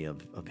reminds me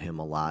of him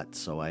a lot,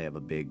 so I have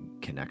a big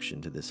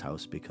connection to this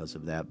house because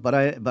of that. But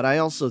I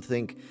also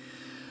think,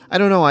 I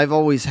don't know, I've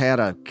always had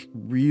a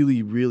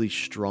really, really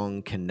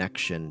strong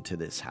connection to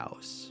this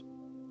house.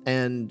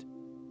 And,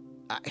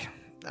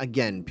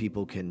 again,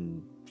 people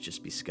can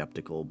just be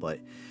skeptical, but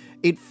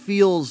it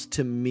feels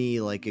to me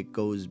like it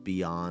goes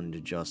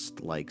beyond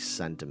just, like,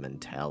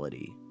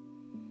 sentimentality.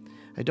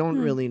 I don't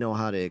really know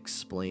how to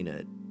explain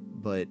it.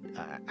 But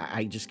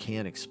I just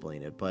can't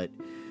explain it. But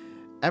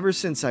ever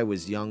since I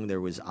was young, there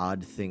was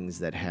odd things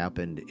that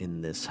happened in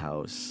this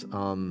house.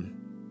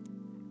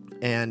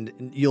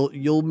 And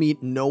you'll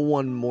meet no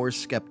one more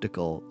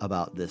skeptical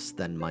about this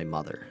than my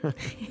mother,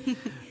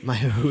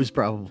 who's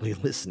probably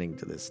listening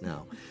to this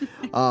now.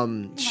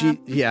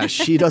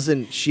 She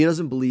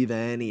doesn't believe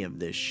any of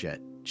this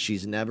shit.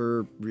 She's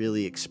never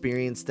really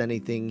experienced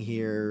anything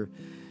here.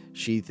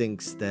 She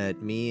thinks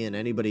that me and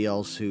anybody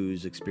else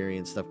who's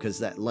experienced stuff,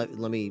 because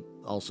let me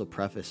also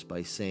preface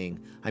by saying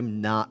I'm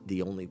not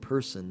the only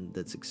person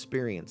that's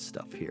experienced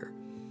stuff here.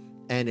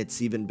 And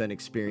it's even been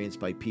experienced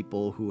by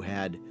people who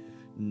had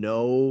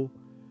no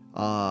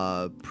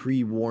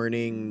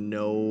pre-warning,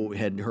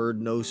 had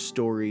heard no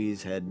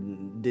stories,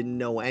 didn't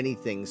know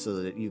anything,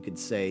 so that you could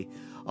say,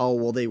 oh,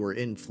 well, they were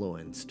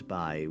influenced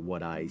by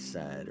what I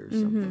said or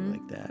something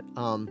like that.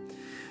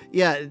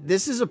 Yeah,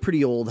 this is a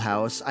pretty old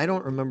house. I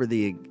don't remember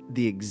the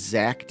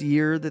exact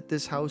year that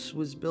this house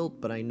was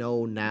built, but I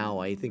know now.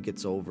 I think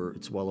it's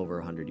well over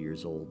 100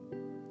 years old,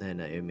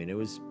 and I mean it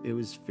was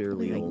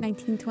fairly Like old.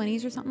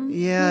 1920s or something.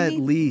 Yeah, maybe?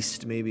 at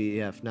least maybe,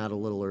 if not a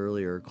little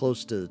earlier,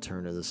 close to the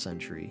turn of the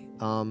century.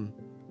 The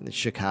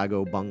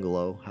Chicago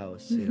bungalow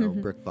house,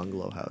 brick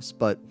bungalow house.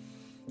 But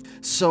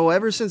so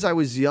ever since I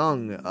was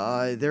young,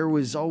 there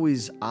was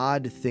always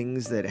odd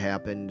things that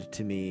happened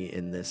to me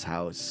in this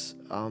house.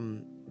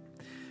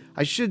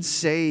 I should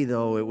say,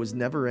 though, it was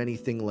never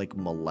anything like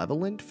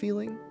malevolent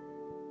feeling.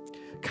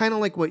 Kind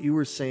of like what you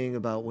were saying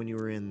about when you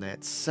were in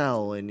that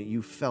cell and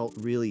you felt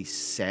really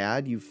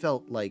sad. You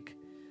felt like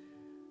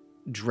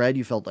dread.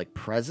 You felt like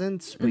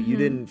presence, but you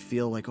didn't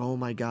feel like, oh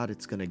my God,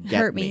 it's going to get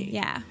Hurt me.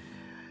 Yeah.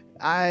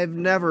 I've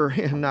never,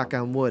 knock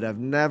on wood, I've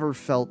never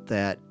felt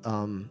that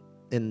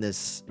in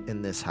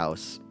this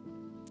house.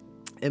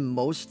 And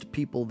most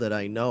people that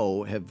I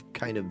know have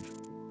kind of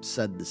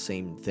said the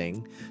same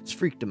thing. It's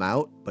freaked them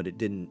out, but it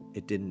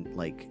didn't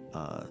like,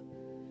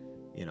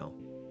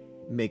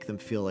 make them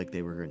feel like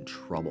they were in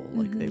trouble,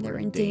 like they were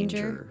in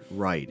danger.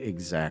 Right,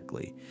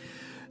 exactly.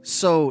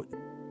 So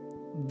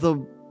the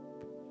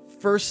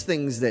first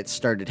things that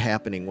started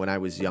happening when I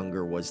was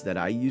younger was that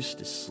I used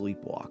to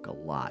sleepwalk a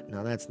lot.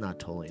 Now that's not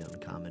totally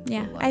uncommon.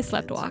 Yeah, for a lot I of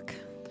slept kids. walk.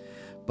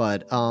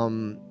 But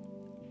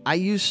I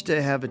used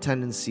to have a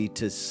tendency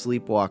to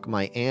sleepwalk.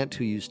 My aunt,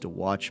 who used to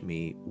watch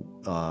me,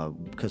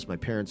 because my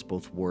parents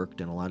both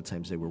worked, and a lot of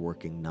times they were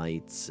working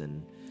nights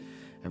and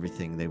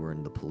everything. They were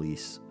in the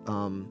police.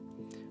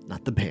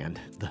 Not the band,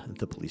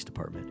 the police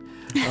department.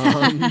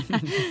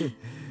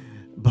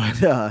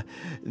 But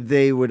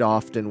they would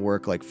often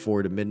work like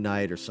 4 to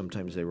midnight, or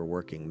sometimes they were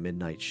working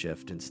midnight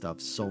shift and stuff.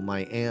 So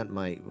my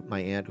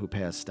aunt who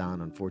passed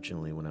on,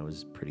 unfortunately, when I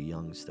was pretty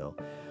young still,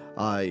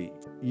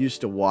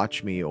 used to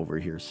watch me over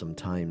here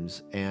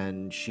sometimes,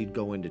 and she'd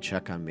go in to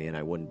check on me, and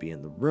I wouldn't be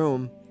in the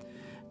room,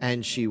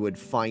 and she would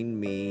find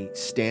me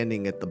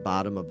standing at the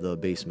bottom of the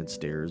basement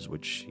stairs,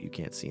 which you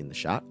can't see in the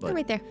shot, but They're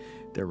right there.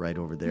 they're right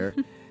over there.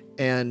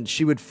 And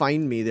she would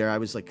find me there. I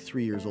was like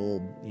 3 years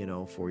old,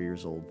 4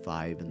 years old,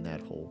 5, in that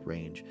whole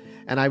range.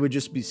 And I would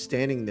just be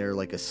standing there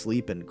like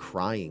asleep and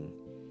crying.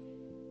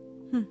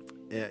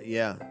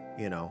 Yeah.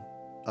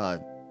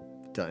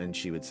 And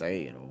she would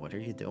say, what are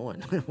you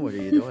doing? What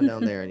are you doing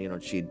down there?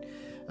 And,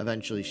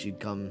 she'd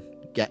come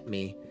get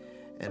me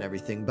and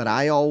everything. But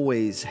I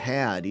always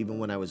had, even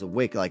when I was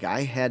awake, like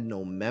I had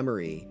no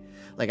memory.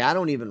 Like I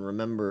don't even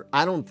remember.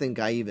 I don't think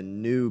I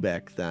even knew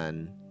back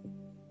then,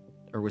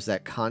 or was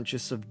that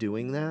conscious of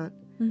doing that.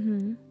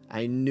 Mm-hmm.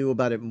 I knew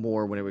about it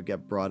more when it would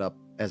get brought up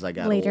as I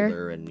got Later.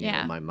 older, and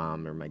Yeah. my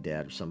mom or my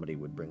dad or somebody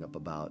would bring up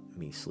about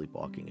me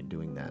sleepwalking and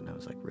doing that, and I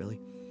was like, really?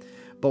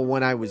 But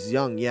when I was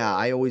young,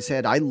 I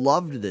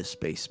loved this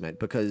basement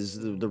because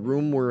the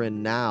room we're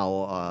in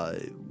now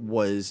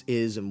was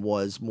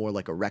more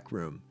like a rec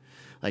room.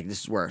 Like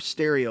this is where our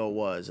stereo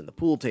was, and the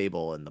pool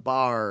table, and the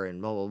bar,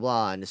 and blah, blah,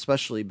 blah. And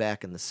especially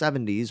back in the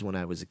 70s when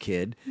I was a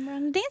kid. We're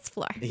on the dance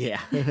floor. Yeah,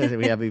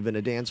 we have even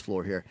a dance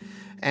floor here.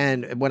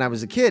 And when I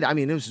was a kid,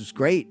 it was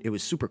great. It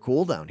was super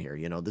cool down here.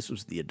 This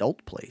was the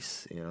adult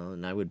place,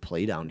 and I would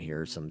play down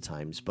here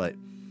sometimes. But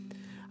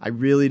I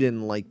really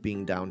didn't like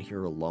being down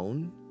here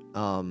alone.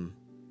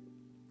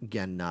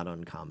 Again, not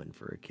uncommon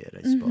for a kid,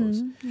 I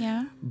suppose.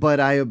 Yeah. But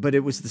it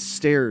was the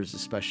stairs,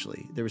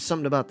 especially. There was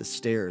something about the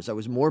stairs. I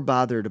was more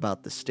bothered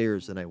about the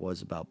stairs than I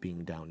was about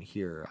being down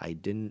here. I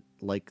didn't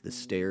like the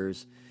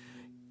stairs.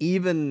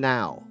 Even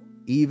now,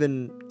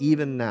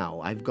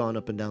 I've gone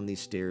up and down these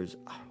stairs.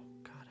 Oh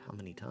God, how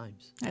many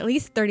times? At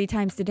least 30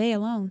 times today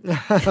alone.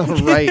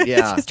 Right?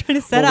 Yeah. Just trying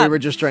to set We up. were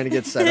just trying to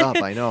get set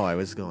up. I know. I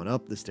was going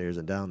up the stairs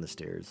and down the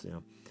stairs.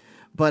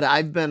 But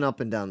I've been up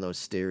and down those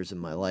stairs in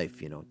my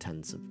life,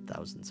 tens of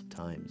thousands of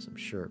times, I'm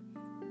sure.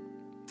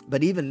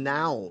 But even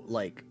now,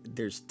 like,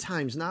 there's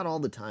times, not all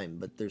the time,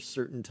 but there's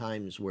certain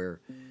times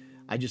where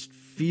I just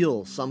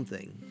feel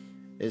something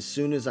as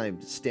soon as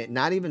I'm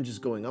not even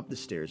just going up the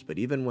stairs, but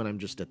even when I'm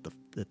just at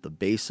the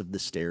base of the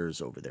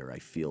stairs over there, I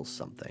feel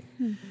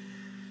something.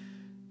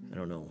 I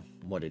don't know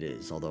what it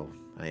is, although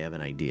I have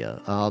an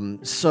idea.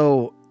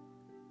 So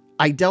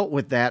I dealt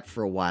with that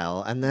for a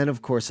while. And then,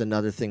 of course,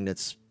 another thing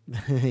that's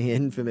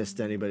infamous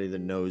to anybody that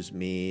knows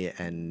me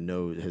and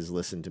has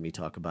listened to me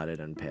talk about it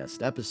on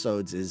past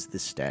episodes is the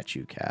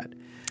statue cat.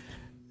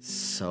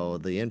 So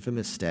the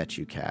infamous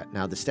statue cat.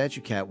 Now, the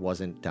statue cat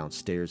wasn't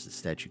downstairs. The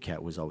statue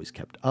cat was always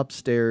kept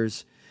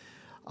upstairs.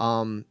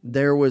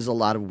 There was a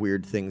lot of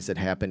weird things that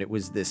happened. It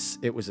was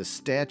a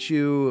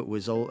statue. It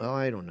was,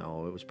 I don't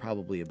know. It was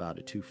probably about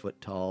a 2-foot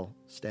tall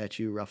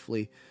statue,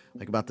 roughly,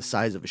 like about the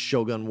size of a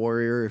Shogun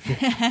warrior.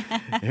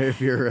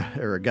 If you're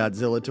or a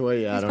Godzilla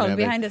toy, He's probably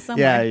behind us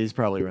somewhere. Yeah, he's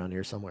probably around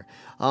here somewhere.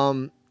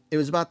 It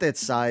was about that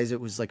size.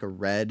 It was like a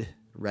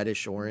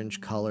reddish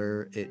orange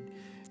color.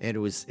 It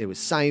was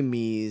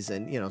Siamese,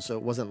 and so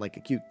it wasn't like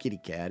a cute kitty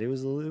cat. It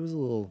was a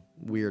little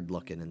weird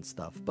looking and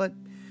stuff, but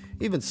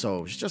even so,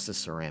 it was just a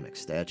ceramic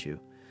statue.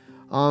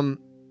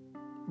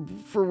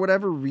 For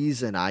whatever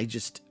reason, I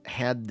just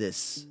had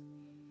this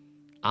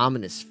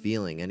ominous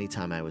feeling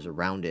anytime I was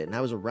around it. And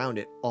I was around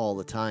it all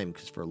the time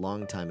because for a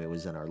long time it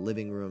was in our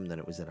living room, then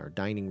it was in our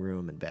dining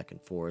room, and back and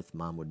forth.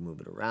 Mom would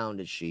move it around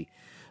as she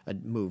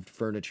moved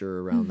furniture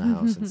around the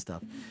house and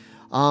stuff.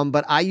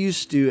 But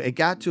it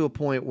got to a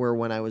point where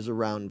when I was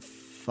around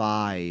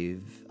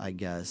 5, I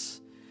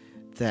guess,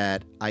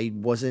 that I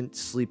wasn't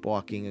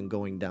sleepwalking and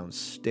going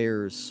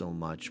downstairs so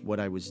much. What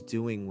I was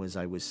doing was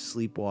I was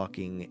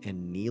sleepwalking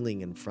and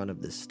kneeling in front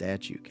of the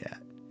statue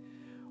cat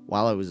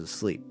while I was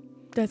asleep.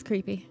 That's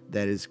creepy.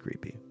 That is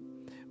creepy.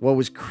 What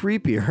was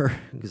creepier,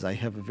 because I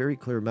have a very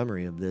clear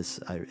memory of this,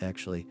 what's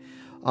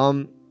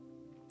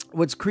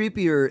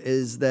creepier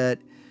is that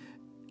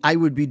I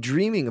would be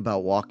dreaming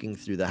about walking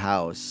through the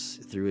house,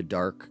 through a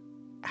dark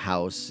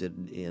house,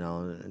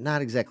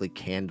 not exactly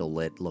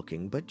candlelit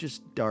looking, but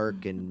just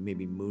dark and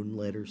maybe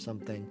moonlit or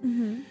something.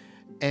 Mm-hmm.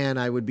 And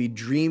I would be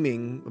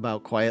dreaming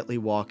about quietly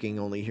walking,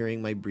 only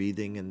hearing my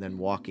breathing, and then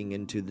walking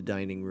into the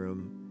dining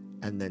room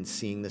and then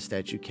seeing the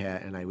statue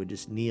cat, and I would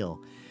just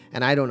kneel.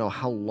 And I don't know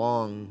how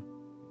long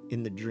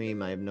in the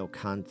dream, I have no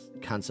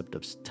concept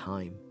of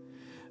time,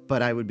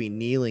 but I would be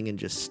kneeling and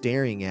just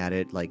staring at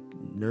it, like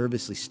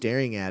nervously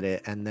staring at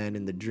it, and then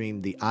in the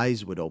dream, the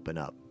eyes would open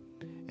up,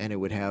 and it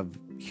would have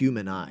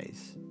human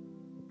eyes.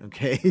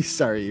 Okay?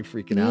 Sorry, you're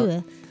freaking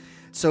out.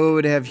 So it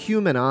would have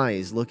human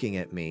eyes looking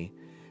at me.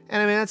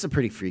 And I mean, that's a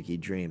pretty freaky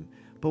dream.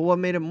 But what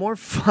made it more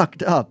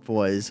fucked up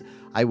was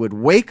I would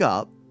wake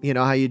up. You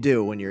know how you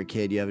do when you're a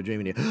kid, you have a dream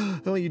and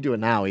you, well, you do it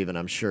now even,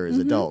 I'm sure, as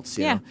adults.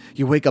 You know?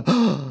 You wake up.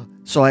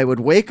 So I would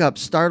wake up,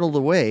 startled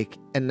awake,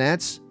 and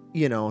that's,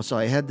 so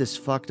I had this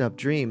fucked up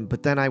dream,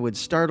 but then I would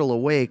startle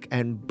awake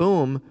and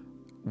boom,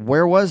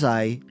 where was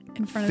I?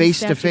 In front of face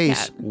the to statue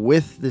face cat.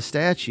 with the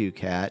statue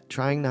cat,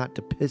 trying not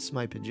to piss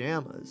my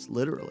pajamas,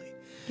 literally.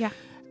 Yeah.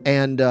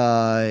 And,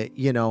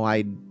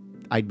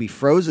 I'd be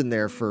frozen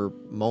there for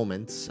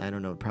moments. I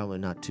don't know, probably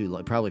not too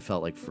long. It probably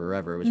felt like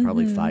forever. It was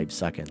probably 5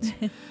 seconds.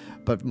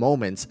 But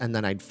moments, and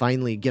then I'd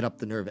finally get up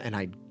the nerve, and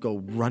I'd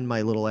go run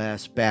my little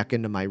ass back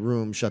into my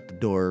room, shut the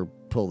door,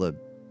 pull the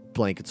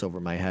blankets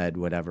over my head,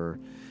 whatever,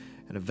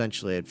 and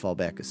eventually I'd fall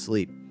back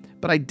asleep.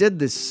 But I did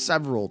this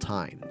several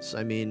times.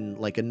 I mean,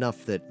 like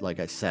enough that, like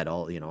I said,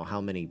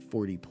 how many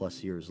 40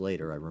 plus years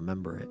later I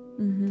remember it.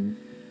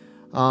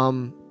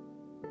 Mm-hmm.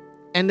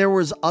 And there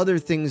was other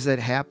things that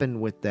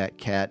happened with that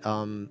cat.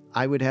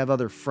 I would have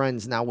other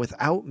friends now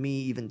without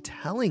me even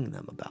telling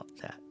them about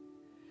that.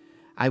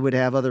 I would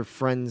have other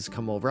friends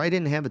come over. I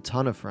didn't have a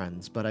ton of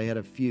friends, but I had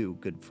a few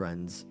good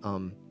friends.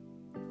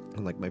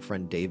 Like my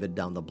friend David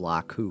down the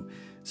block, who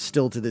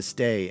still to this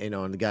day,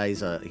 and the guy,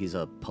 he's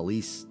a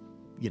police,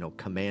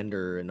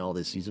 commander and all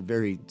this. He's a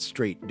very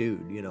straight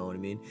dude, you know what I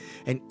mean?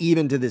 And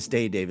even to this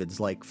day, David's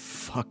like,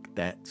 fuck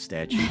that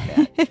statue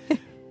cat.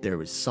 There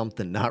was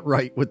something not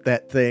right with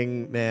that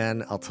thing,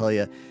 man, I'll tell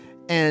you.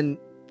 And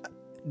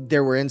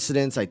there were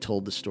incidents, I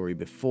told the story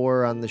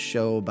before on the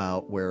show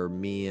about where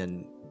me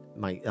and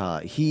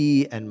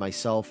he and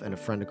myself and a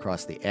friend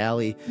across the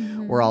alley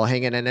were all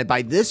hanging. And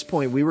by this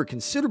point, we were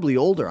considerably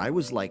older. I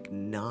was like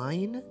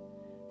 9.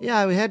 Yeah,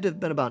 I had to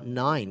have been about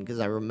 9 because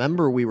I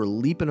remember we were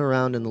leaping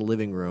around in the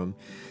living room,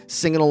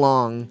 singing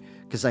along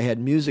because I had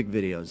music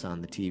videos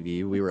on the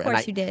TV. Of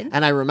course you did.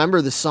 And I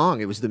remember the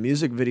song. It was the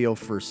music video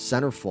for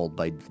Centerfold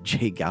by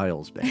Jay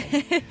Giles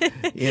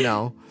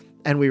Band,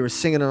 And we were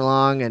singing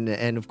along,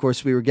 and of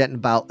course we were getting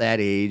about that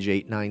age,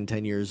 8, 9,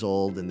 10 years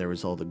old, and there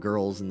was all the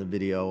girls in the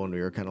video, and we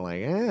were kind of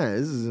like,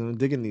 I'm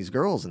digging these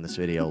girls in this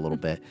video a little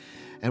bit.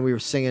 And we were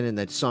singing, and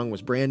that song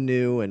was brand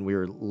new, and we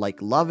were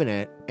like loving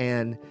it.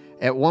 And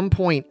at one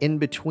point in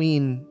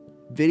between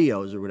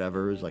videos or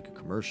whatever, it was like a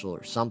commercial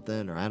or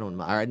something, or I don't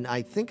know.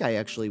 I think I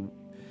actually,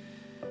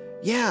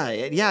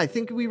 I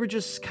think we were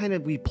just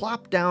we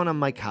plopped down on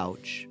my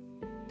couch.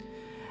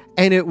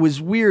 And it was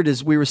weird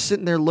as we were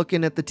sitting there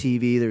looking at the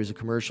TV. There was a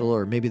commercial,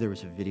 or maybe there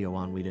was a video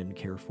on we didn't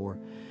care for.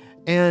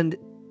 And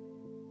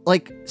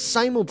like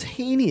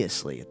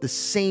simultaneously at the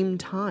same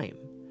time,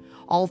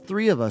 all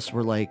three of us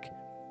were like,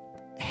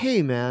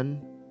 hey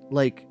man,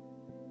 like,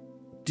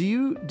 do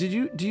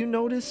you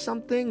notice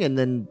something? And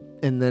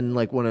then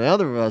like one of the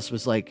other of us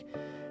was like,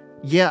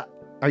 yeah,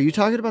 are you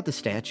talking about the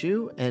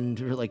statue? And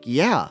we're like,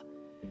 yeah.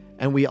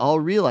 And we all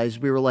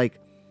realized, we were like,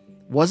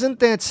 wasn't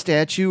that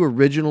statue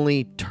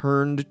originally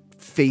turned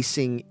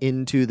facing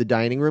into the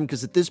dining room?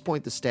 Because at this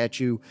point, the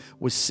statue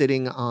was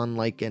sitting on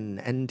like an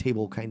end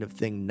table kind of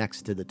thing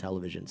next to the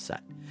television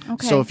set.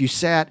 Okay. So if you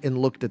sat and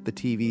looked at the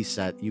TV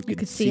set, you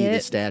could see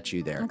the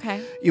statue there.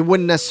 Okay. It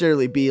wouldn't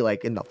necessarily be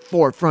like in the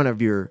forefront of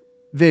your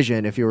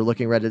vision if you were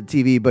looking right at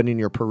the TV, but in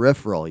your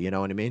peripheral, you know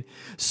what I mean?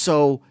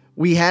 So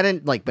we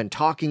hadn't like been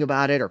talking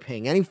about it or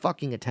paying any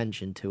fucking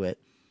attention to it.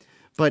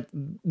 But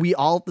we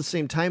all at the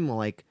same time were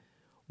like,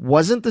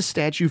 wasn't the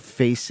statue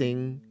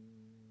facing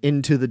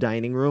into the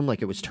dining room?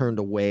 Like it was turned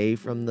away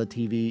from the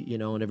TV,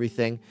 and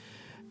everything.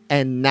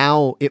 And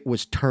now it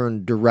was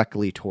turned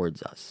directly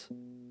towards us.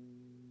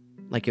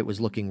 Like it was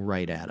looking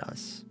right at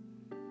us.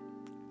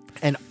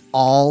 And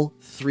all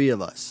three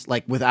of us,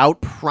 like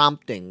without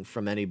prompting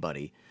from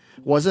anybody,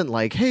 wasn't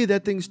like, hey,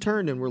 that thing's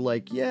turned. And we're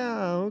like,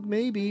 yeah,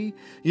 maybe.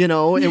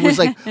 It was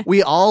like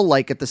we all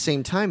like at the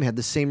same time had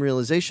the same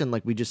realization.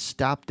 Like we just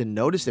stopped and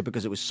noticed it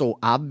because it was so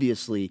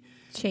obviously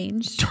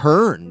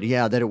turned,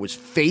 that it was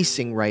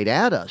facing right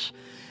at us.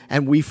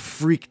 And we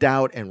freaked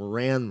out and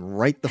ran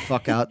right the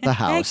fuck out the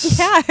house.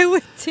 Yeah, I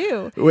would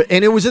too.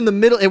 And it was in the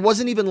middle. It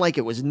wasn't even like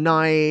it was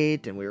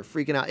night and we were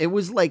freaking out. It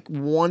was like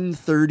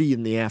 1:30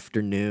 in the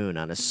afternoon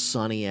on a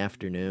sunny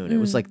afternoon. It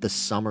was like the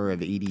summer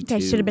of 82. I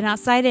should have been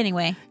outside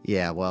anyway.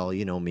 Yeah, well,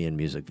 me and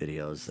music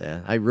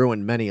videos. I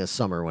ruined many a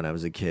summer when I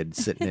was a kid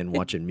sitting and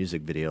watching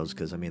music videos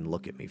because,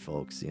 look at me,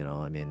 folks.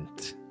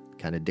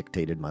 Kind of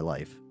dictated my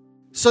life.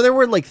 So there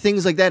were like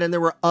things like that, and there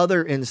were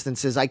other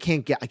instances.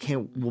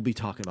 We'll be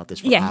talking about this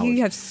for hours.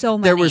 You have so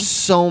many. There were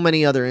so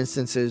many other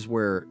instances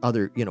where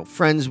other,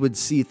 friends would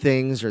see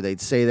things, or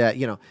they'd say that,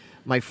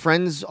 my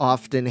friends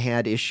often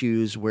had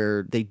issues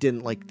where they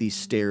didn't like these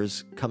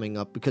stairs coming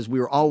up because we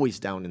were always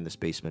down in this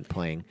basement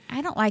playing.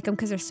 I don't like them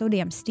because they're so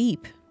damn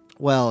steep.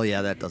 Well,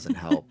 yeah, that doesn't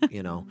help,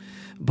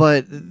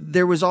 But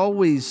there was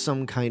always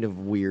some kind of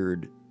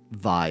weird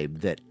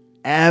vibe that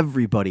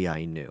everybody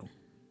I knew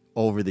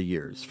over the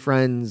years,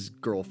 friends,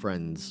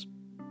 girlfriends,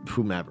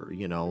 whomever,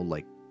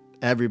 like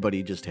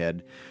everybody just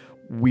had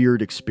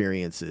weird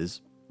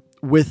experiences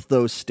with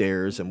those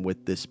stairs and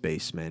with this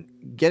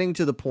basement, getting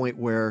to the point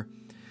where,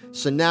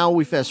 so now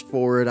we fast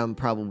forward, I'm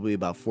probably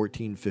about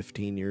 14,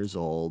 15 years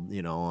old,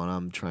 and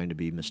I'm trying to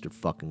be Mr.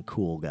 fucking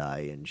cool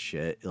guy and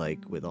shit, like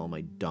with all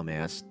my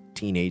dumbass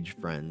teenage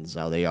friends,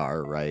 how they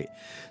are, right?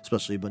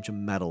 Especially a bunch of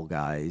metal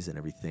guys and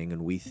everything,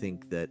 and we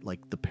think that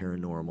like the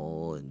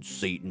paranormal and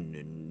Satan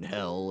and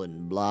hell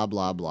and blah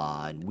blah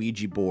blah and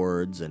Ouija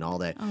boards and all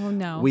that. Oh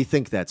no. We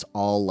think that's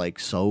all like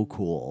so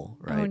cool,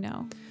 right? Oh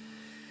no.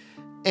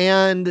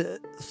 And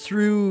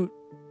through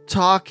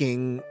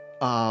talking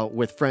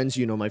with friends,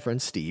 my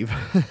friend Steve.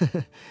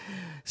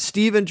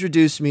 Steve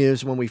introduced me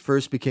as when we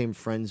first became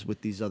friends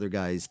with these other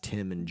guys,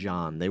 Tim and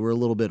John. They were a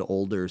little bit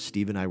older.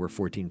 Steve and I were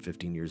 14,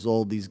 15 years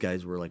old. These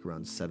guys were like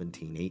around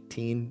 17,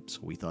 18. So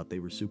we thought they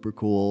were super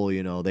cool.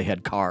 They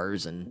had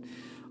cars and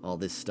all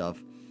this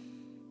stuff.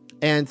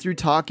 And through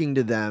talking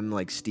to them,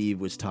 like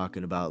Steve was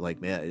talking about, like,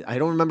 man, I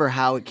don't remember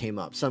how it came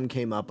up. Some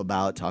came up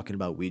about talking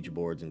about Ouija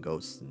boards and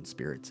ghosts and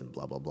spirits and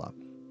blah, blah, blah.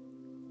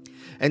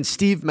 And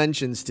Steve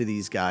mentions to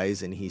these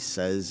guys, and he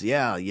says,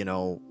 yeah,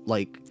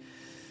 like,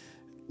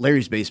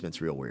 Larry's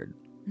basement's real weird.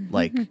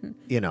 Like,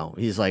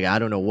 he's like, I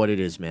don't know what it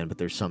is, man, but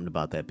there's something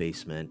about that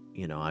basement.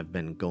 I've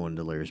been going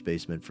to Larry's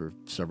basement for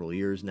several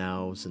years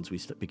now since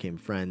we became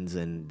friends,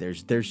 and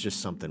there's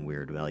just something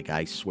weird. Like,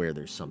 I swear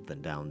there's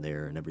something down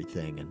there and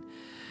everything.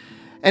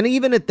 And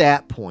even at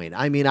that point,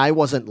 I mean, I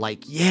wasn't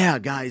like, yeah,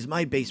 guys,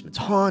 my basement's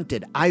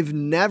haunted. I've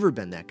never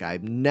been that guy.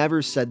 I've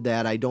never said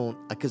that.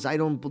 Because I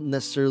don't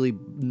necessarily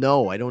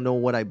know. I don't know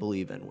what I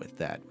believe in with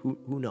that. Who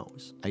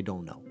knows? I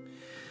don't know.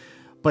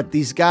 But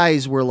these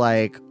guys were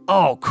like,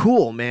 oh,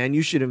 cool, man.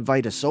 You should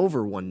invite us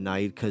over one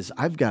night because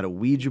I've got a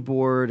Ouija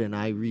board and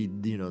I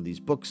read, these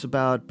books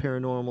about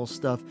paranormal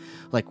stuff.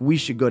 Like, we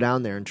should go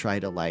down there and try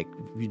to, like,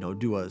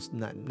 do a,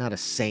 not a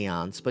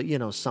seance, but,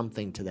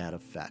 something to that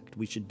effect.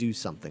 We should do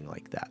something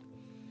like that.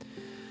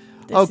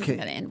 This isn't going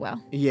to end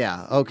well.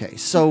 Yeah, okay.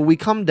 So we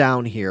come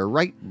down here,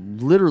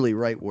 literally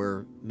right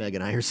where Meg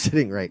and I are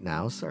sitting right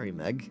now. Sorry,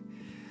 Meg.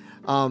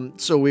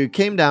 So we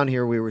came down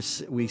here.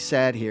 We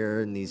sat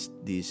here, and these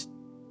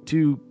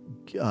two,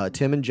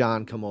 Tim and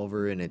John, come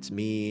over, and it's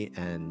me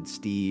and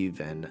Steve,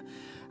 and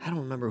I don't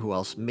remember who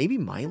else. Maybe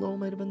Milo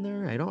might have been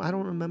there. I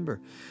don't remember,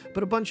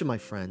 but a bunch of my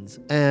friends.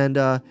 And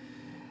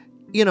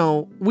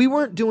we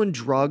weren't doing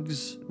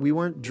drugs, we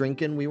weren't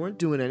drinking, we weren't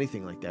doing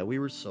anything like that. We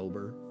were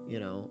sober,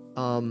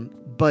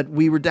 but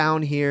we were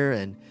down here,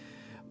 and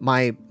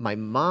my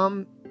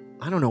mom,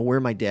 I don't know where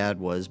my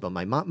dad was, but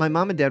my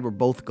mom and dad were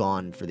both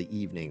gone for the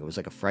evening. It was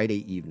like a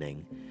Friday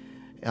evening.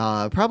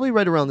 Probably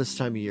right around this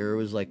time of year. It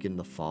was like in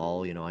the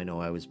fall, I know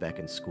I was back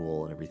in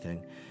school and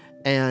everything.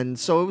 And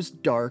so it was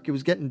dark. It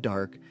was getting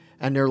dark.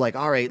 And they're like,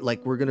 all right,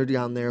 like, we're going to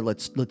down there.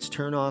 Let's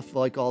turn off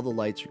like all the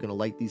lights. We're going to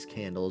light these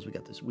candles. We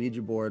got this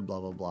Ouija board, blah,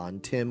 blah, blah.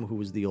 And Tim, who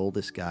was the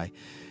oldest guy,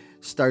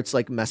 starts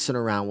like messing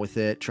around with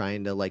it,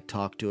 trying to like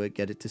talk to it,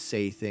 get it to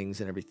say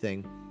things and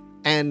everything.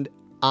 And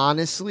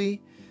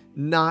honestly,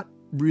 not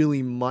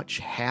really much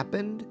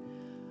happened.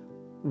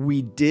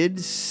 We did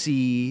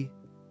see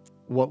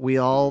what we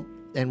all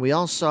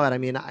saw it. I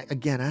mean, I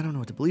don't know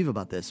what to believe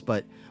about this,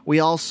 but we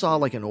all saw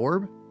like an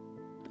orb.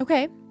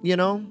 Okay.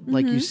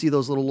 Like you see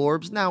those little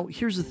orbs. Now,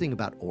 here's the thing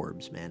about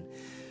orbs, man.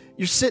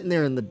 You're sitting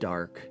there in the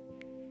dark.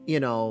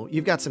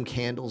 You've got some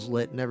candles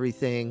lit and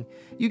everything.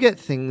 You get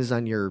things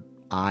on your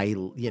eye,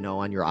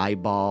 on your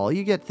eyeball.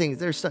 You get things.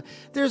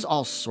 There's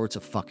all sorts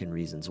of fucking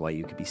reasons why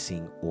you could be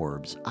seeing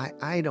orbs.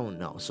 I don't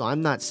know. So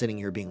I'm not sitting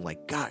here being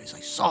like, guys, I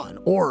saw an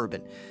orb,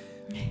 and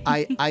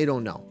I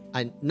don't know.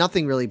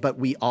 Nothing really, but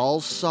we all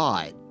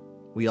saw it.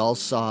 We all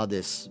saw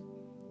this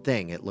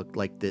thing. It looked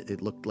like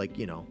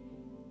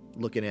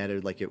looking at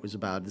it like it was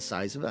about the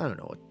size of, I don't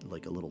know,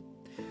 like a little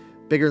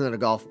bigger than a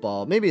golf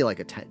ball, maybe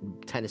like a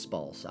tennis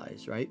ball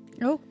size, right?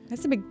 Oh,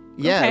 that's a big.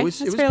 Yeah, okay. it was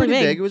pretty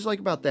big. It was like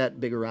about that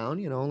big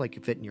around, like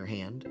it fit in your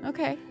hand.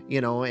 Okay.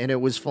 And it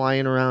was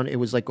flying around. It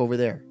was like over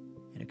there,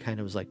 and it kind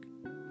of was like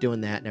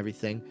doing that and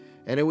everything.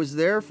 And it was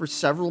there for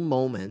several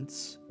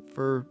moments,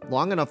 for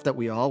long enough that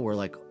we all were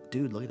like,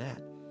 dude, look at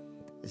that.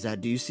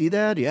 Do you see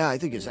that? Yeah, I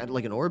think, is that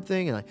like an orb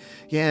thing? And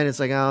and it's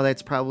like, oh,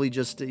 that's probably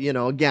just,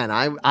 again,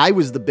 I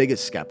was the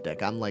biggest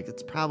skeptic. I'm like,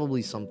 it's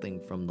probably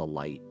something from the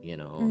light,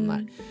 I'm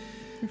not.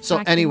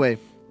 So anyway,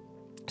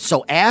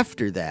 so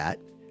after that,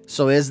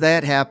 So as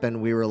that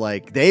happened, we were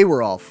like, they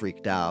were all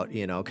freaked out,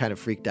 kind of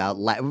freaked out,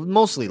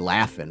 mostly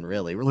laughing,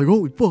 really. We're like,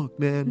 holy fuck,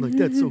 man, like,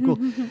 that's so cool.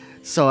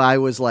 So I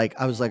was like,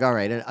 all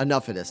right,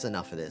 enough of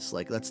this.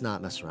 Like, let's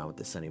not mess around with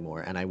this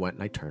anymore. And I went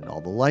and I turned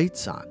all the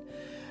lights on.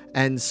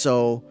 And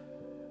so,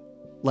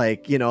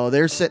 like,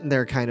 they're sitting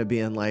there kind of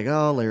being like,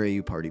 oh, Larry,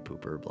 you party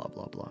pooper, blah,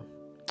 blah, blah.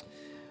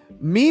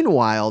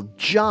 Meanwhile,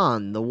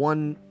 John, the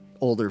one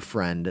older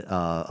friend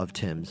of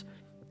Tim's,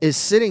 is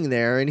sitting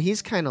there, and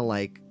he's kind of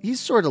like, he's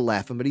sort of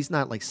laughing, but he's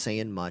not like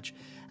saying much.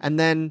 And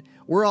then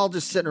we're all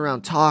just sitting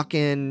around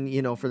talking,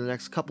 for the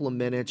next couple of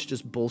minutes,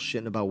 just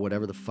bullshitting about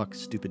whatever the fuck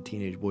stupid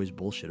teenage boys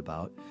bullshit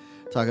about,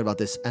 talking about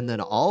this. And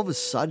then all of a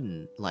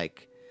sudden,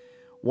 like,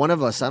 one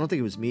of us, I don't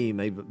think it was me,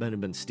 maybe it might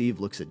have been Steve,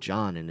 looks at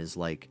John and is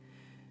like,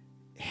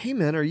 hey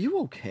man, are you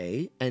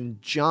okay?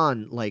 And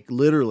John, like,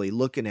 literally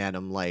looking at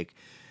him like,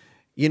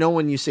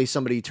 when you say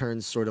somebody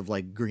turns sort of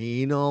like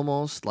green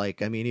almost,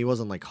 like, I mean, he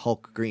wasn't like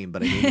Hulk green,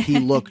 but I mean, he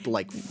looked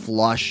like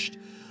flushed,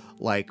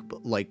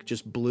 like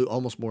just blue,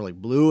 almost more like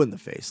blue in the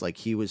face. Like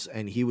he was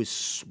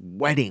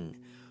sweating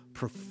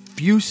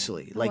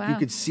profusely. Like you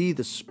could see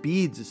the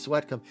speeds of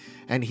sweat come.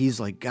 And he's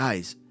like,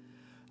 guys,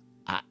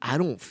 I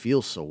don't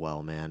feel so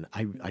well, man.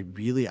 I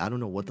don't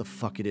know what the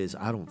fuck it is.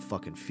 I don't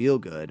fucking feel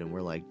good. And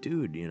we're like,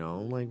 dude,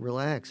 like,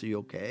 relax. Are you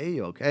okay?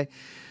 You okay?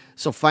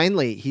 So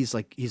finally, he's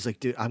like,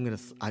 dude, I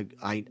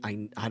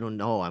don't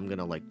know. I'm going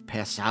to like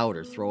pass out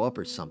or throw up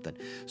or something.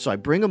 So I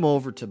bring him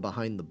over to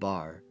behind the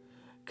bar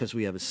because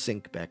we have a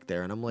sink back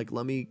there. And I'm like,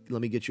 let me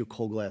get you a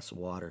cold glass of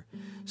water.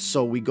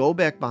 So we go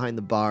back behind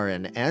the bar.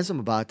 And as I'm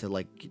about to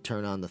like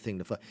turn on the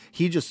thing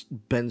he just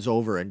bends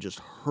over and just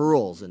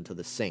hurls into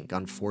the sink.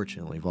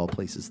 Unfortunately, of all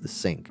places, the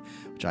sink,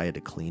 which I had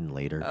to clean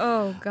later.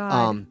 Oh,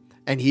 God.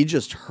 And he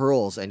just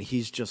hurls, and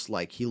he's just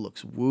like, he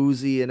looks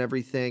woozy and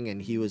everything.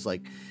 And he was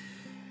like,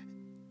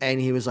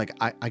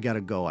 I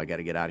gotta go. I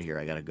gotta get out of here.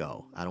 I gotta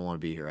go. I don't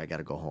want to be here. I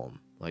gotta go home.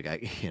 Like,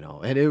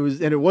 and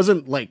it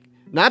wasn't like,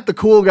 not the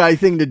cool guy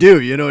thing to do.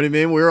 You know what I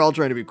mean? We were all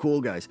trying to be cool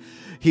guys.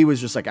 He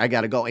was just like, I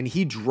gotta go. And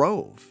he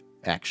drove,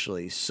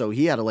 actually. So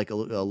he had a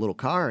little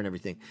car and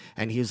everything.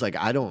 And he was like,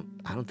 I don't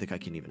think I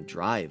can even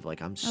drive.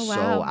 Like, I'm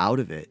so out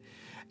of it.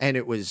 And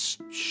it was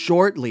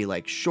shortly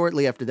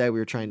after that, we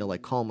were trying to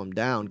like calm him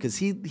down, because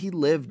he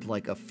lived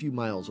like a few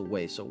miles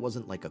away. So it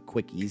wasn't like a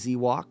quick, easy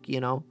walk,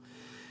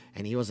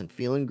 and he wasn't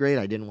feeling great.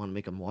 I didn't want to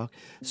make him walk.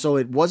 So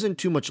it wasn't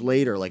too much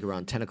later, like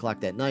around 10 o'clock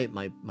that night,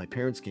 my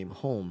parents came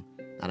home,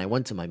 and I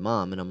went to my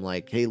mom, and I'm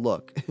like, hey,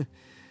 look,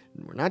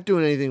 we're not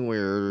doing anything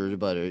weird,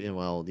 but,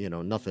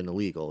 nothing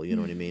illegal, you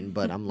know what I mean?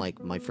 But I'm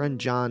like, my friend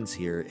John's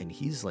here, and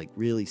he's like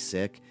really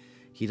sick.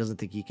 He doesn't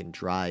think he can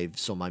drive.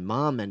 So my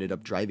mom ended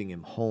up driving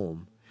him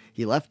home.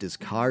 He left his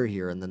car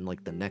here, and then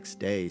like the next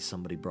day,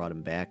 somebody brought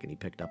him back, and he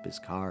picked up his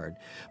car. And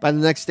by the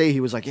next day, he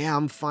was like, yeah,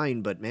 I'm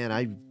fine, but man,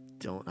 I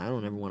don't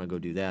ever want to go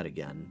do that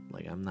again.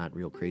 Like, I'm not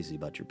real crazy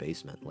about your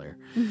basement, Lair.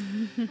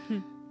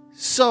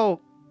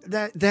 So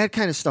that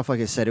kind of stuff,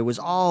 like I said, it was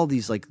all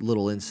these like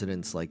little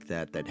incidents like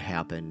that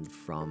happened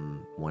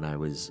from when I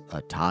was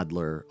a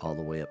toddler all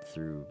the way up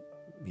through,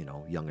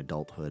 young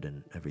adulthood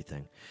and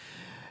everything.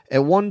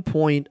 At one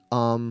point,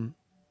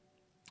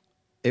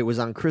 it was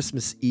on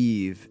Christmas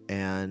Eve,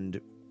 and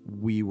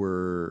we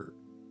were,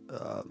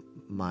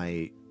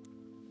 my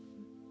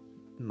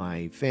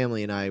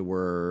family and I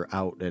were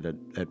out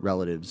at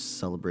relatives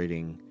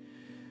celebrating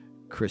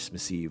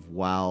Christmas Eve,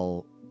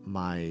 while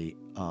my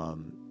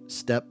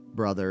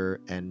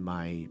stepbrother and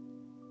my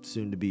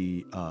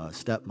soon-to-be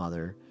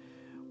stepmother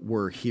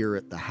were here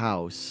at the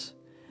house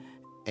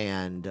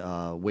and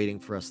waiting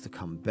for us to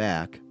come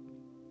back.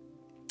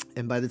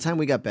 And by the time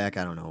we got back,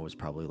 I don't know, it was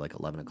probably like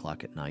 11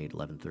 o'clock at night,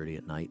 11:30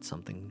 at night,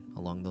 something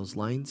along those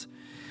lines.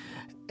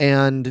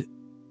 And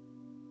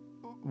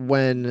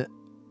when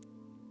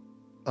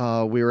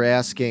we were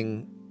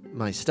asking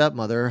my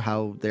stepmother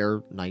how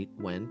their night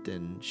went,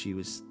 and she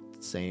was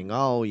saying,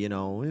 oh,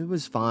 it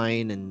was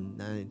fine,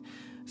 and I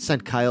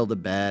sent Kyle to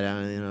bed.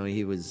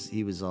 He was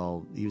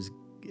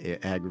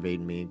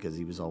aggravating me because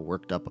he was all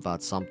worked up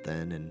about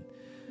something, and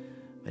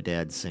my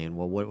dad's saying,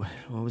 well, what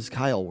was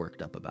Kyle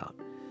worked up about?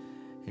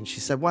 And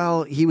she said,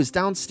 well, he was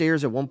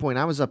downstairs at one point.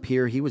 I was up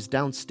here. He was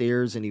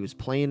downstairs, and he was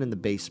playing in the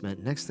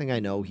basement. Next thing I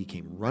know, he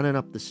came running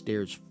up the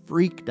stairs,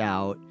 freaked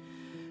out,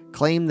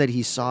 claimed that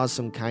he saw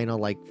some kind of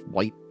like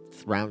white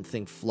round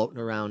thing floating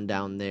around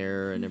down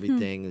there and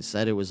everything, and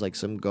said it was like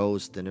some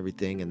ghost and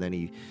everything. And then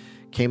he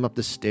came up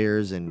the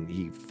stairs, and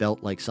he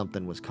felt like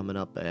something was coming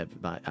up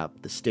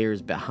the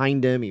stairs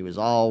behind him. He was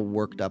all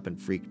worked up and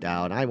freaked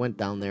out. I went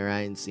down there.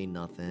 I didn't see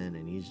nothing,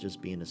 and he's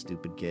just being a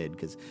stupid kid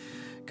because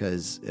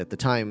at the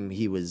time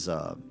he was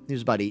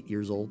about 8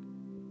 years old.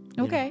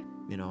 Okay.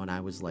 And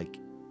I was like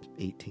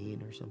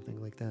 18 or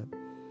something like that.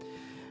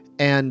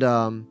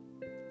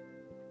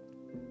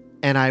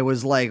 And I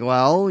was like,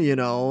 well,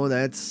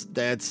 that's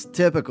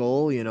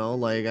typical,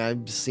 like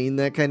I've seen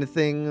that kind of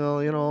thing,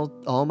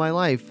 all my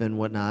life and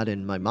whatnot.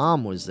 And my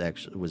mom was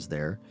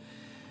there.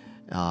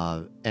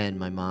 And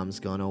my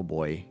mom's going, oh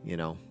boy,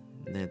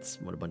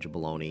 that's what a bunch of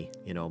baloney,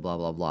 blah,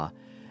 blah, blah.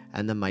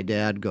 And then my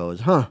dad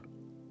goes, huh?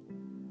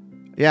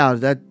 Yeah,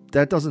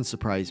 that doesn't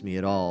surprise me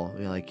at all.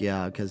 Like,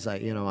 yeah, because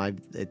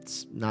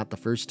it's not the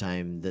first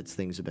time that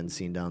things have been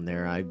seen down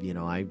there. I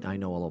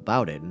know all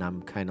about it, and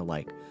I'm kind of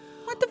like,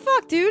 What the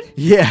fuck, dude?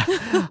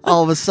 yeah.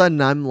 All of a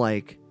sudden, I'm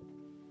like,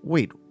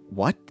 wait,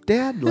 what,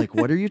 Dad? Like,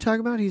 what are you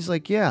talking about? He's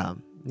like, yeah.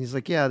 He's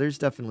like, yeah, there's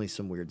definitely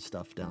some weird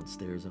stuff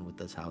downstairs and with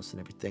this house and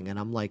everything. And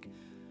I'm like,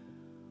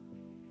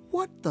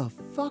 what the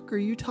fuck are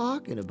you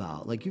talking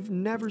about? Like, you've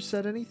never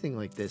said anything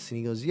like this. And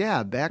he goes,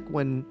 yeah, back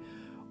when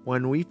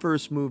we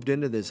first moved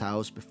into this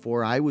house,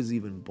 before I was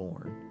even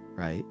born,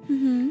 right?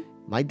 Mm-hmm.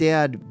 My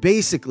dad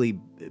basically,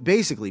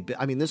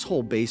 I mean, this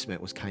whole basement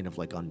was kind of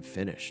like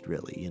unfinished,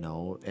 really,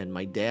 and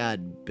my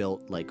dad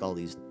built like all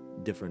these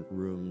different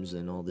rooms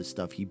and all this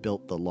stuff. He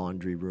built the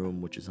laundry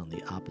room, which is on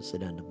the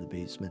opposite end of the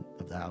basement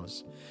of the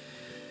house.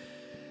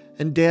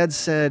 And Dad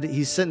said,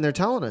 he's sitting there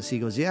telling us, he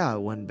goes, yeah,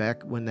 when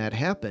that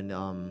happened,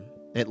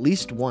 at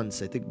least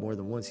once, I think more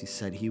than once, he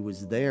said he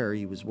was there,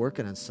 he was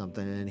working on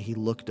something, and he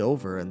looked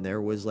over, and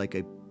there was like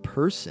a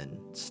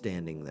person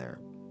standing there.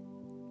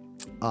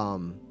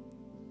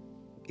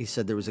 He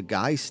said there was a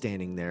guy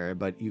standing there,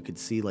 but you could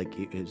see like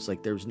it was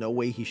like there was no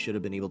way he should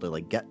have been able to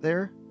like get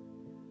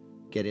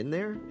in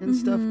there and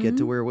stuff, get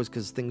to where it was,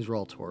 because things were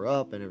all tore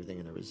up and everything,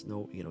 and there was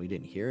no, he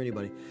didn't hear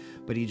anybody,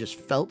 but he just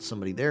felt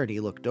somebody there, and he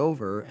looked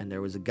over, and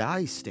there was a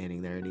guy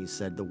standing there, and he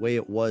said the way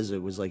it was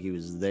like he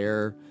was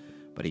there,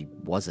 but he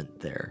wasn't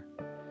there.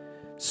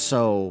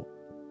 So,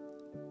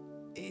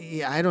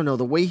 yeah, I don't know.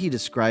 The way he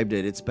described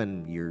it, it's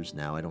been years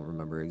now. I don't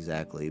remember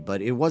exactly.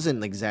 But it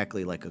wasn't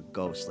exactly like a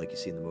ghost like you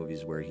see in the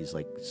movies where he's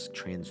like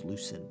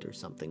translucent or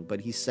something.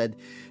 But he said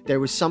there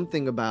was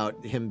something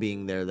about him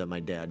being there that my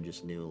dad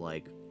just knew,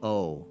 like,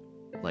 oh,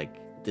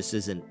 like this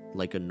isn't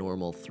like a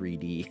normal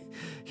 3D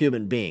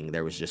human being.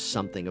 There was just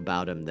something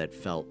about him that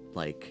felt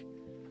like,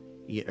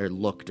 or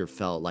looked or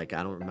felt like,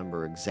 I don't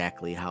remember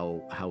exactly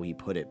how he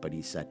put it, but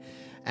he said,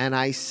 and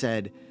I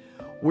said,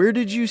 where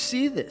did you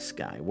see this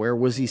guy? Where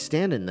was he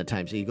standing the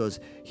time? So he goes,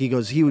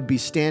 he would be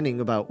standing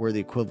about where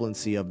the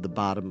equivalency of the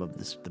bottom of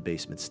the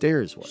basement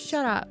stairs was.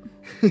 Shut up.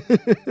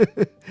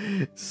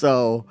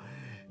 So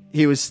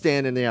he was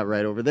standing there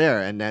right over there,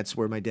 and that's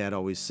where my dad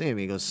always see him.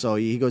 He goes, there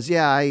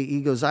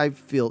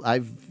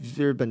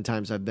have been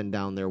times I've been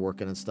down there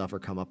working on stuff or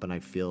come up and I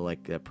feel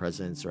like a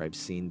presence, or I've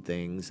seen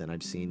things, and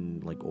I've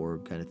seen like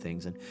orb kind of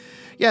things. And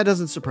yeah, it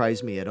doesn't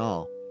surprise me at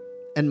all.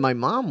 And my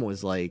mom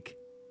was like,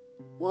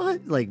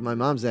 what? Like, my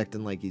mom's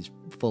acting like he's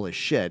full of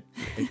shit,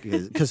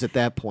 because at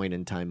that point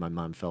in time, my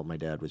mom felt my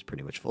dad was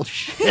pretty much full of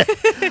shit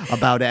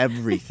about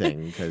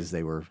everything, because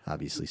they were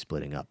obviously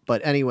splitting up.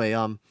 But anyway,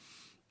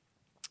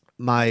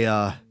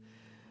 my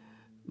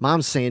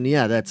mom's saying,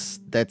 yeah, that's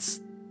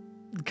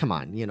come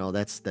on,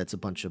 that's a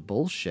bunch of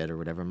bullshit or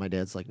whatever. My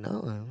dad's like,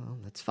 no,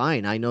 that's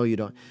fine. I know you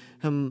don't.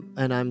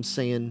 And I'm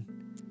saying,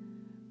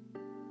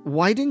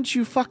 why didn't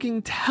you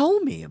fucking tell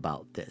me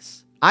about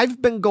this?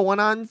 I've been going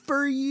on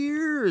for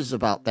years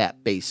about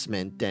that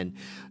basement and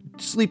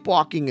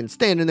sleepwalking and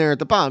standing there at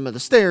the bottom of the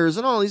stairs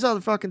and all these other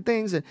fucking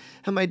things. And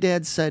my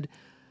dad said,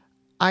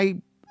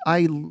 he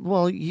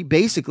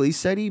basically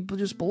said he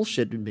just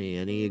bullshitted me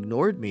and he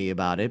ignored me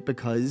about it,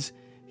 because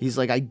he's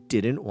like, I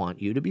didn't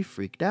want you to be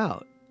freaked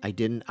out.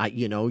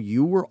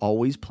 You were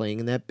always playing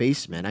in that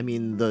basement. I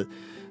mean, the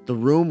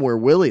room where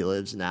Willie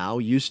lives now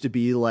used to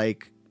be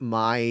like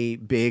my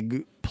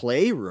big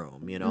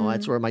playroom,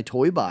 that's where my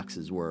toy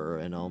boxes were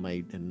and all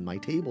my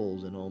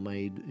tables and all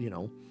my,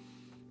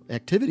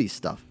 activity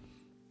stuff.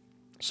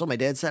 So my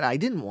dad said, I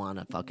didn't want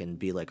to fucking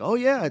be like, oh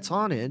yeah, it's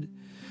haunted.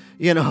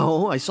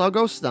 I saw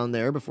ghosts down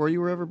there before you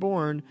were ever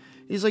born.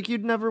 He's like,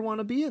 you'd never want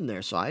to be in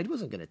there. So I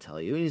wasn't going to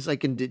tell you. And he's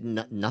like,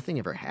 and nothing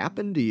ever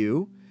happened to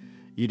you.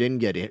 You didn't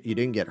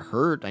get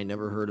hurt. I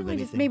never heard of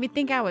anything. Just made me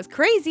think I was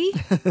crazy.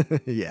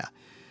 Yeah.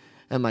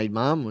 And my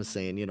mom was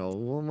saying,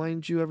 well, why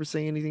didn't you ever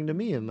say anything to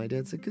me? And my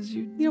dad said, because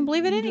you don't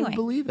believe it anyway. You don't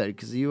believe it,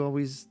 because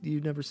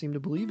you never seem to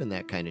believe in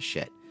that kind of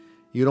shit.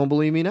 You don't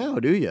believe me now,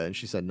 do you? And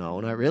she said, no,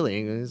 not really.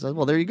 And he said,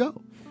 well, there you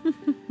go.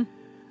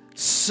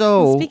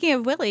 So, speaking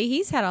of Willie,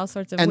 he's had all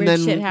sorts of and weird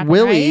then shit happen,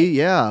 Willie, right?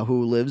 yeah,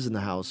 who lives in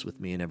the house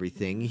with me and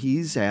everything,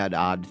 he's had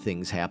odd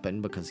things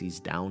happen because he's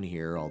down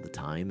here all the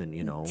time, and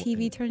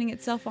TV turning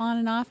itself on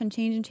and off and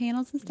changing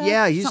channels and stuff.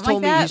 Yeah, he's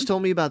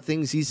told me about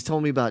things. He's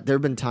told me about, there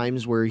have been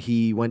times where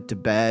he went to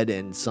bed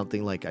and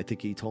something like, I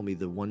think he told me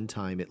the one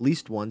time, at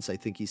least once, I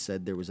think he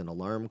said there was an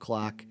alarm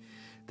clock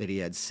that he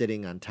had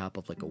sitting on top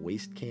of like a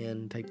waste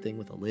can type thing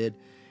with a lid,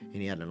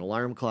 and he had an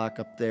alarm clock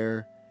up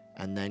there,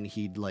 and then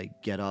he'd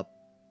like get up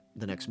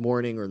the next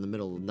morning or in the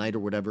middle of the night or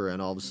whatever,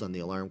 and all of a sudden the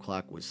alarm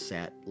clock was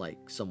sat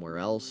like somewhere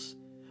else,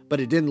 but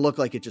it didn't look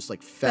like it just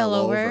like fell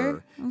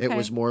over. Okay. It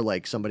was more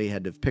like somebody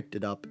had to have picked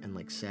it up and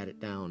like sat it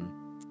down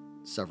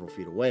several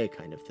feet away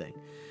kind of thing.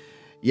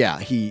 Yeah,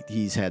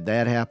 he's had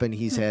that happen.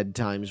 He's had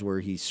times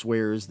where he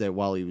swears that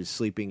while he was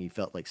sleeping he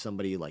felt like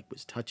somebody like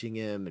was touching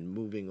him and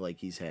moving, like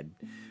he's had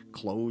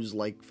clothes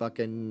like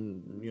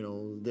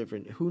fucking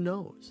different, who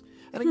knows.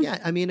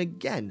 And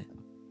again,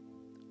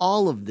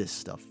 all of this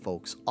stuff,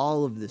 folks,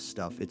 all of this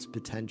stuff, it's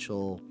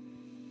potential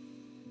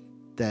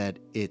that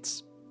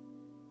it's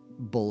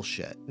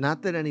bullshit.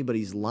 Not that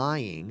anybody's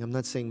lying. I'm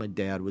not saying my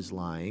dad was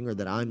lying or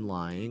that I'm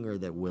lying or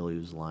that Willie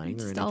was lying or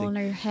Just anything. all in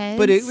your heads.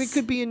 But it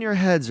could be in your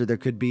heads, or there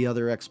could be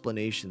other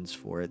explanations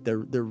for it. There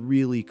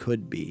really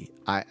could be.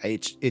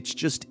 It's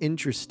just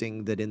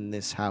interesting that in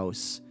this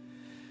house,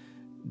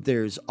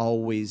 there's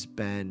always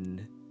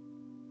been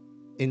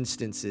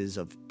instances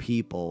of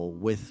people,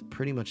 with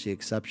pretty much the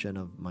exception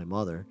of my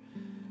mother,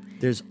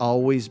 there's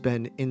always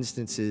been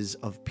instances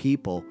of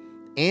people,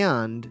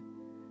 and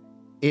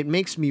it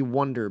makes me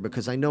wonder,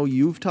 because I know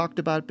you've talked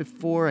about it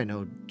before. I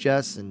know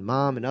Jess and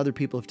Mom and other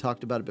people have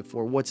talked about it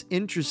before. What's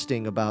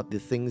interesting about the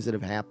things that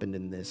have happened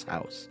in this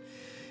house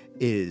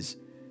is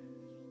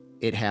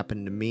it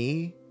happened to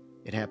me,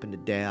 it happened to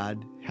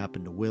Dad,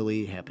 happened to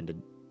Willie, happened to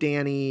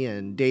Danny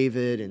and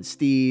David and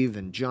Steve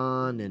and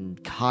John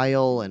and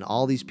Kyle and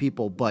all these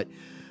people. But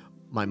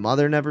my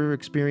mother never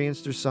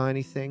experienced or saw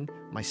anything.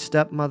 My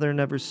stepmother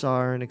never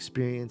saw and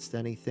experienced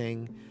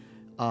anything.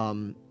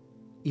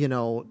 You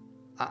know,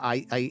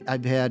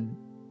 I've had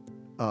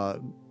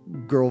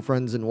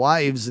girlfriends and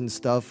wives and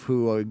stuff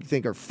who I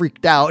think are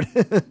freaked out,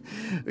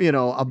 you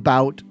know,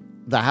 about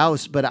the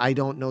house, but I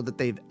don't know that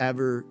they've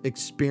ever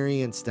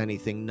experienced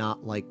anything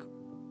not like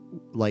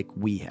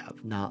we have,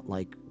 not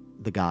like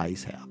the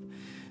guys have.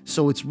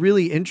 So it's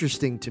really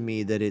interesting to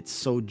me that it's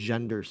so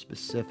gender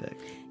specific.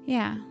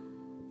 Yeah.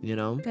 You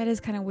know? That is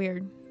kind of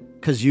weird.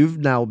 Because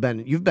you've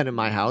been in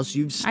my house.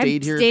 You've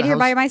stayed here. I've stayed here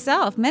by house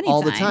myself many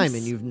all times. the time,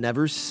 and you've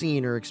never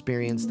seen or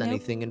experienced Nope.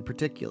 anything in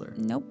particular.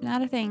 Nope,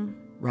 not a thing.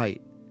 Right.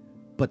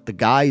 But the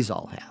guys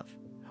all have.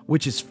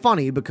 Which is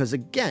funny because,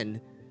 again,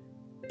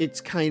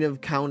 it's kind of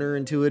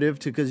counterintuitive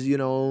to, because, you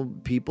know,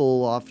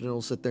 people often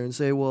will sit there and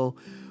say, well,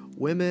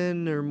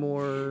 women are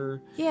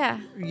more, Yeah.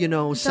 you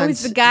know, It's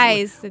always the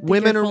guys that think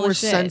women you're are full more of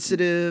shit.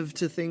 sensitive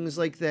to things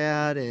like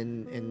that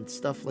and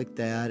stuff like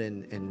that,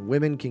 and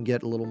women can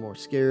get a little more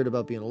scared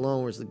about being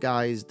alone, whereas the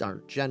guys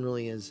aren't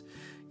generally as,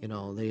 you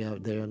know, they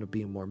end up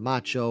being more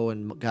macho,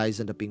 and guys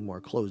end up being more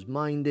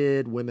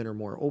closed-minded. Women are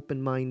more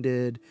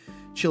open-minded.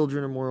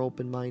 Children are more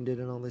open-minded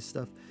and all this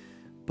stuff.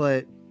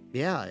 But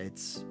yeah,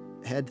 it's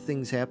had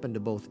things happen to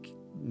both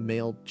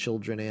male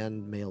children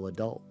and male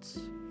adults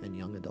and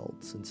young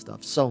adults and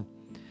stuff. So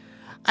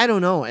I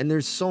don't know. And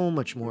there's so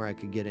much more I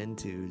could get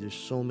into. There's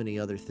so many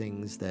other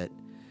things that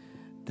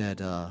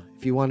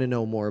if you want to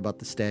know more about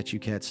the Statue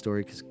Cat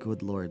story, because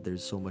good Lord,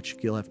 there's so much,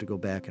 you'll have to go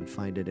back and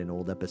find it in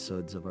old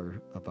episodes of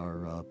our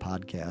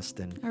podcast,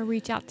 and Or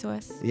reach out to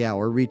us. yeah,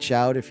 or reach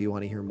out if you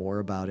want to hear more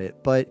about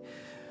it. But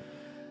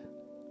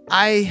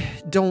I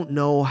don't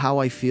know how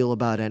I feel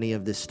about any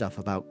of this stuff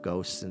about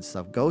ghosts and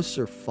stuff. Ghosts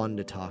are fun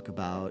to talk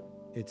about.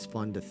 It's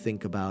fun to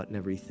think about and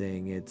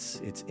everything.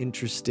 It's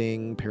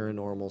interesting.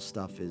 Paranormal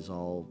stuff is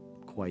all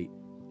quite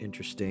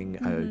interesting.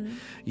 Mm-hmm.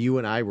 You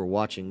and I were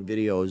watching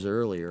videos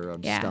earlier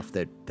of Yeah. stuff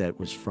that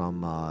was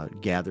from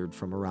gathered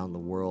from around the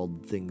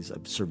world, things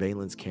of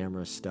surveillance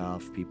camera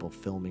stuff, people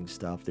filming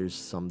stuff. There's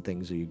some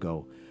things where you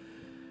go,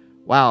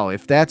 wow,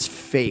 if that's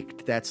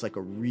faked, that's like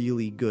a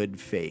really good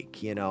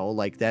fake, you know?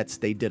 Like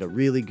they did a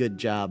really good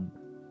job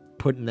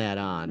putting that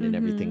on and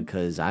everything,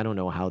 because I don't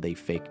know how they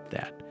faked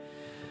that.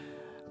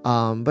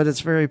 But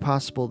it's very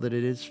possible that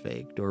it is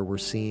faked, or we're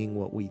seeing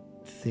what we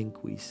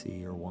think we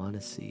see or want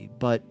to see.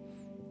 But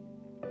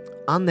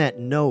on that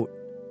note,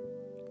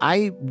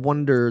 I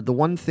wonder, the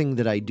one thing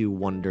that I do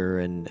wonder,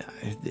 and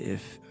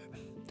if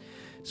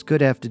this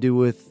could have to do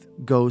with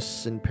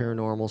ghosts and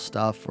paranormal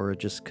stuff, or it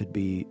just could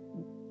be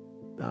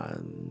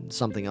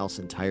something else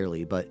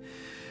entirely. But,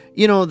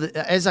 you know,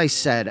 as I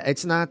said,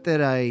 it's not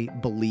that I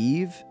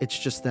believe, it's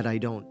just that I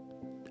don't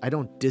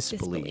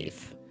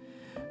disbelieve.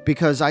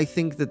 Because I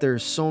think that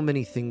there's so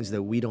many things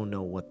that we don't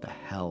know what the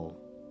hell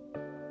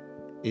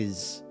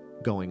is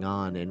going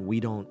on, and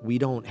we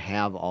don't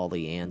have all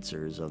the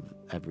answers of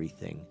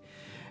everything.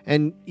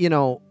 And, you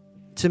know,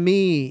 to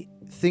me,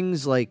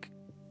 things like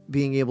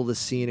being able to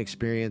see and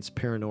experience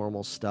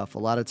paranormal stuff, a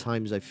lot of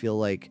times I feel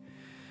like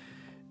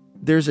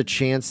there's a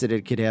chance that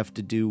it could have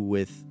to do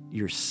with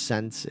your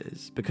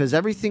senses, because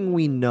everything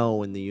we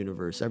know in the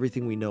universe,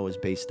 everything we know is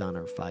based on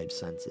our five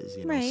senses.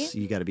 You know, Right. so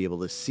you got to be able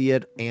to see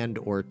it and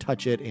or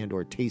touch it and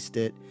or taste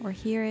it Or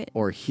hear it.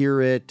 or hear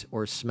it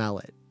or smell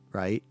it,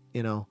 right?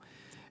 You know,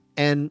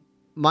 and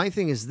my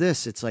thing is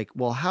this: it's like,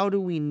 well, how do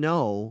we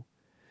know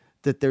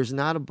that there's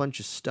not a bunch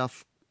of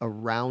stuff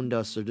around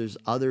us, or there's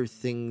other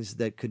things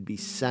that could be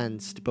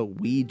sensed, but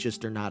we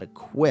just are not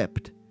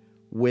equipped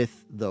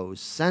with those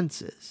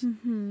senses?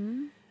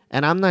 Mm-hmm.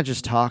 And I'm not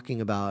just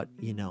talking about,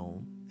 you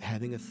know,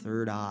 having a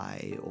third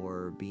eye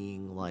or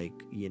being like,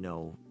 you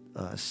know,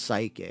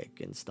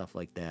 psychic and stuff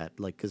like that.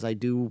 Like, because I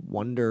do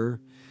wonder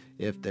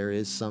if there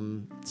is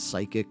some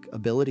psychic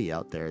ability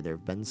out there. There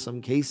have been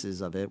some cases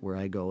of it where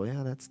I go,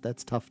 yeah,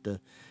 that's tough to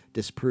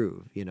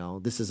disprove. You know,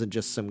 this isn't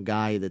just some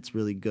guy that's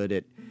really good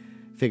at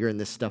figuring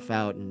this stuff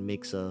out and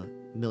makes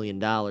 $1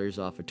 million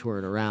off of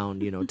touring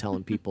around, you know,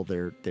 telling people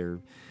they're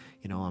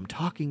I'm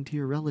talking to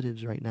your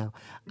relatives right now.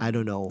 I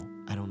don't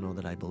know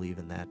that I believe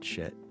in that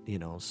shit,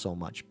 so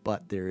much,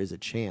 but there is a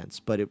chance.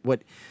 But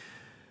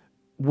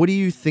what do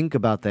you think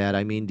about that?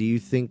 I mean, do you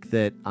think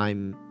that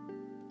I'm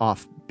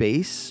off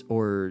base,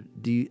 or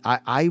do you,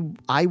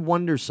 I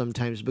wonder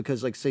sometimes,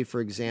 because like, say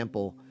for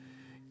example,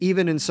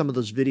 even in some of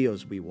those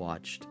videos we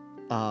watched,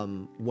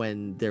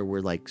 when there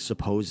were like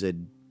supposed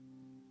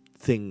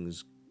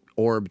things,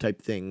 orb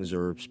type things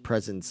or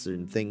presence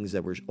and things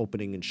that were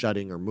opening and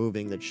shutting or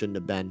moving that shouldn't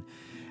have been,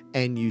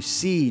 and you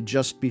see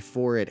just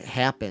before it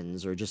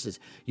happens, or just as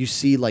you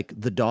see like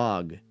the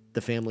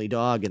family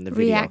dog in the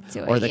video, React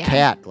to it, or the yeah.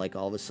 cat, like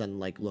all of a sudden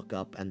like look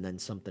up and then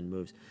something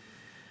moves.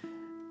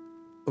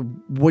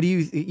 What do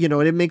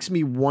and it makes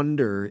me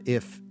wonder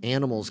if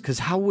animals, because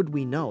how would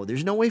we know?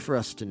 There's no way for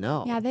us to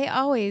know. Yeah, they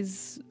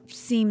always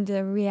seem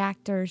to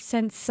react or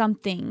sense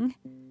something,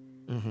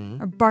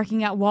 Mm-hmm. or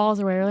barking at walls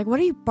or whatever. Like, what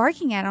are you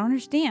barking at? I don't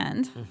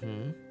understand.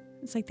 Mm-hmm.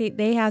 It's like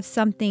they have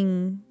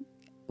something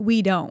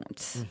we don't.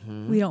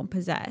 Mm-hmm. We don't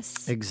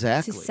possess.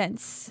 Exactly. To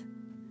sense.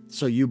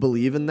 So you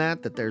believe in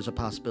that there's a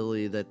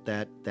possibility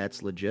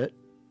that's legit?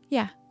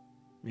 Yeah.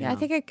 Yeah, I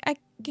think I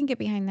can get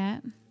behind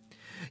that.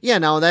 Yeah,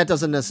 now that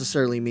doesn't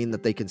necessarily mean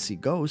that they can see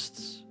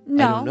ghosts.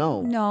 No, I don't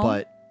know. no.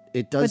 But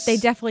it does. But they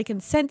definitely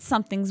can sense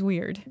something's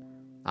weird.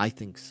 I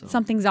think so.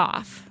 Something's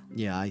off.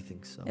 Yeah, I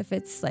think so. If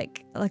it's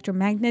like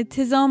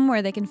electromagnetism,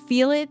 where they can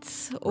feel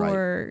it,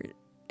 or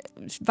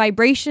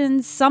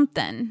vibrations,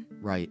 something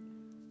Right.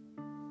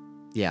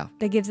 Yeah,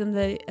 that gives them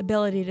the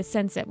ability to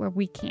sense it where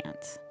we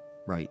can't.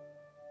 right.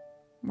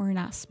 We're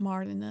not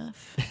smart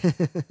enough.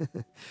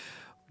 We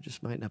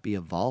just might not be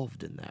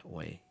evolved in that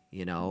way.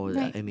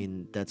 Right. I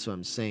mean, that's what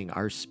I'm saying.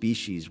 Our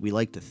species, we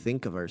like to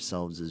think of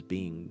ourselves as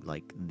being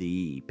like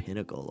the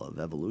pinnacle of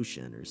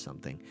evolution or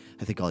something.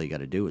 I think all you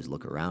got to do is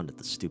look around at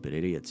the stupid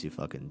idiots you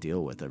fucking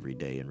deal with every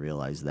day and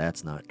realize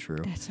that's not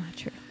true. That's not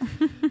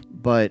true.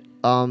 But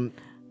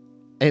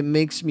it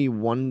makes me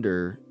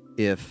wonder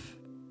if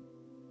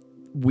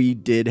we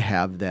did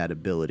have that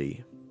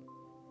ability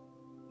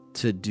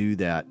to do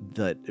that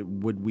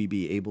would we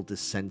be able to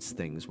sense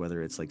things,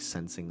 whether it's like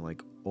sensing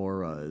like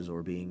auras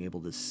or being able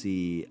to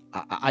see.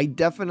 I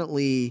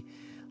definitely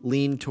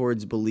lean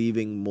towards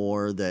believing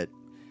more that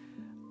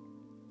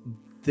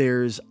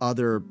there's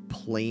other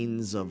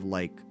planes of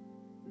like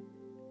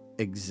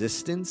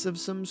existence of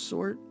some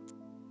sort.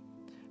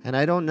 And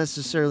I don't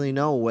necessarily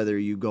know whether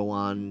you go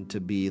on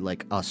to be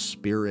like a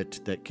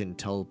spirit that can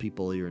tell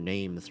people your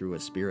name through a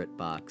spirit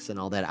box and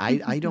all that.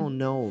 I don't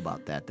know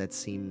about that. That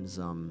seems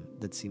a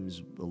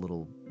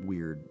little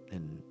weird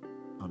and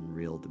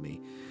unreal to me.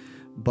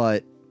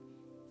 But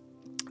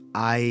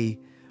I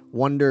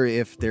wonder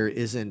if there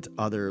isn't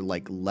other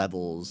like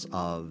levels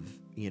of,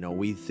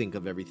 we think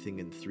of everything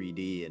in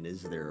 3D, and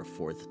is there a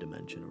fourth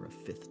dimension or a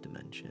fifth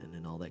dimension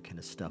and all that kind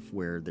of stuff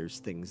where there's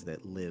things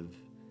that live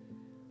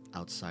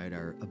outside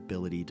our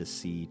ability to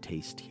see,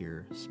 taste,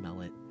 hear,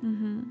 smell it.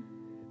 Mm-hmm.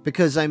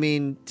 Because, I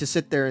mean, to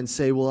sit there and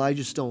say, well, I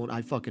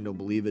fucking don't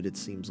believe it. It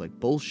seems like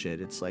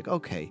bullshit. It's like,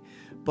 okay,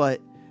 but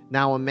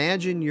now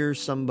imagine you're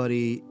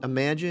somebody,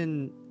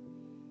 imagine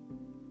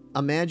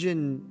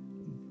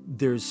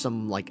there's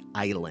some like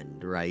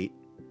island, right?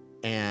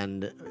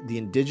 And the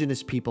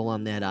indigenous people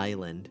on that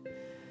island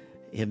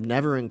have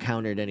never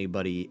encountered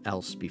anybody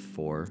else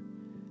before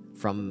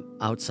from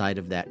outside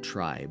of that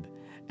tribe.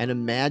 And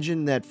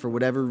imagine that for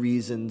whatever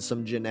reason,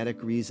 some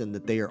genetic reason,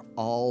 that they are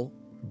all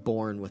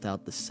born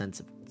without the sense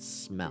of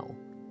smell,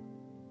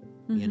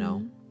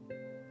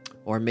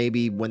 Or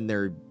maybe when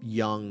they're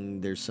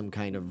young, there's some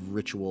kind of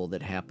ritual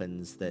that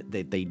happens that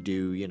they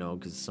do,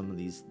 because some of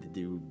these they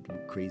do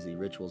crazy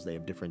rituals. They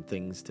have different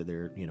things to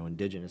their,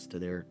 indigenous to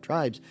their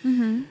tribes,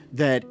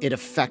 that it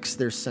affects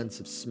their sense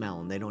of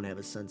smell, and they don't have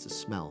a sense of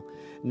smell.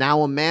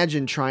 Now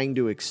imagine trying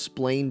to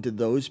explain to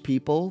those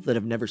people that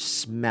have never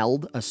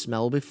smelled a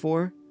smell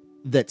before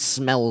that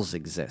smells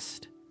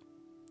exist.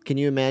 Can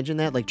you imagine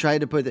that? Like,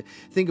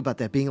 think about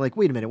that, being like,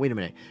 wait a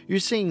minute. You're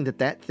saying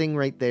that thing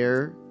right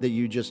there that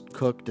you just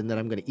cooked and that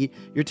I'm going to eat,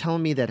 you're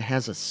telling me that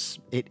has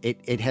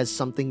it has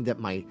something that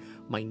my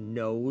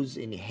nose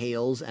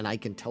inhales and I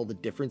can tell the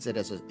difference.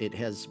 It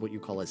has what you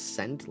call a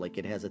scent, like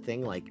it has a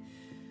thing like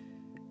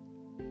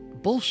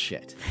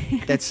bullshit.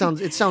 It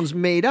sounds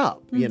made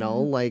up,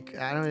 like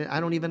I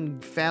don't even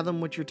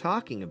fathom what you're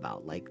talking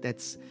about. Like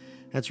that's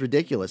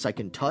ridiculous. I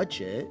can touch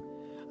it.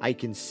 I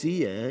can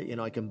see it,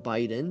 I can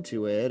bite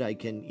into it. I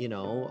can,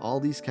 all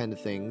these kind of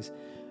things,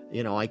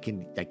 I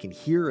can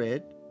hear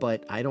it,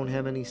 but I don't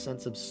have any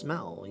sense of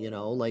smell,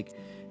 like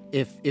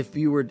if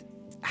you were,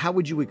 how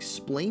would you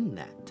explain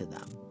that to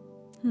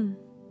them?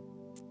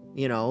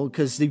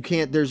 Because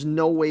there's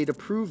no way to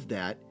prove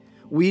that.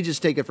 We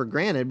just take it for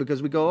granted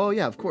because we go, oh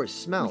yeah, of course,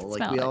 smell.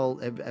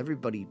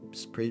 Everybody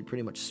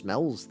pretty much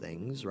smells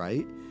things,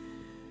 right?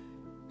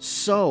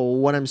 So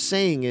what I'm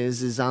saying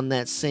is on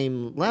that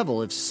same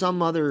level, if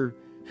some other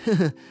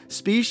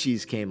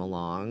species came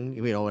along,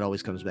 it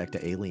always comes back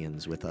to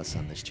aliens with us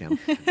on this channel.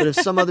 But if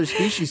some other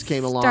species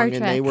came along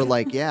and they were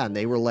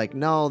like,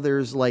 no,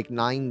 there's like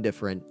 9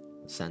 different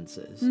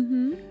senses.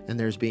 And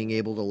there's being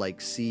able to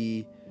like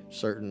see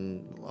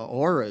certain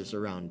auras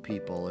around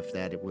people, if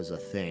that it was a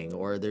thing,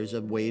 or there's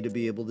a way to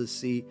be able to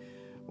see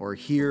or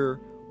hear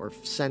or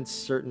sense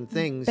certain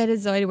things.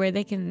 Betazoid, where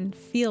they can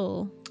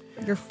feel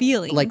your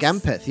feelings. Like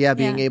empath,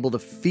 being able to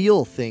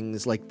feel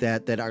things like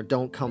that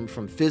don't come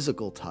from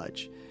physical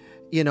touch.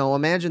 You know,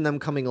 imagine them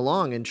coming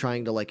along and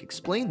trying to like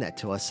explain that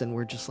to us, and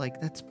we're just like,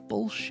 that's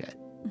bullshit.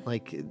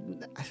 Like,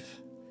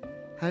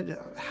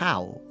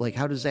 how? Like,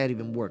 how does that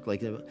even work?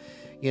 Like,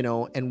 you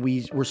know, and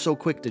we're so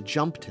quick to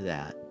jump to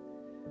that.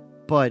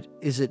 But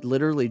is it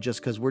literally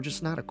just because we're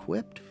just not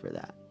equipped for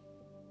that?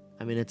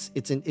 I mean,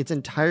 it's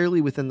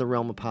entirely within the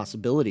realm of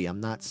possibility. I'm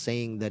not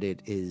saying that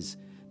it is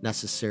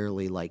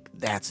necessarily like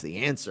that's the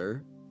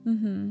answer.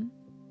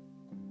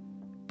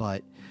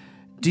 But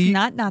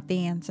not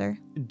the answer.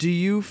 Do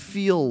you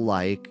feel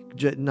like,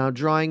 now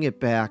drawing it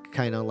back,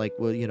 kind of like,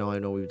 well, you know, I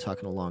know we've been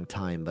talking a long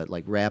time, but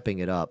like wrapping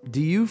it up,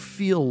 do you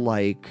feel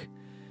like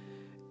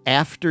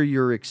after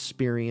your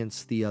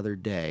experience the other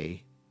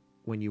day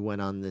when you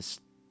went on this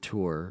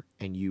tour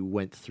and you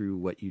went through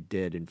what you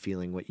did and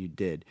feeling what you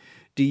did,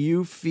 do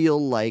you feel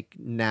like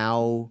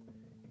now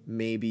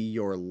maybe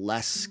you're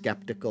less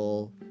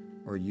skeptical,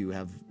 or you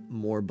have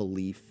more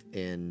belief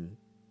in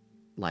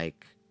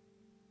like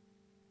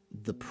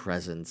the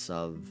presence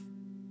of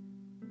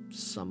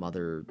some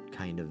other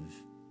kind of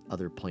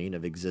other plane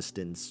of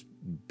existence,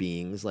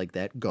 beings like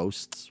that,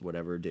 ghosts,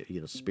 whatever, you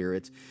know,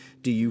 spirits?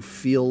 Do you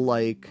feel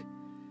like,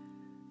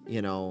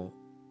 you know,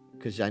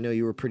 because I know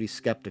you were pretty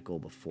skeptical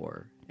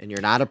before, and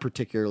you're not a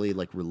particularly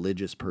like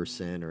religious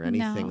person or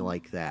anything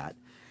like that.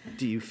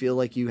 Do you feel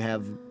like you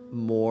have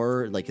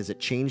more, like, has it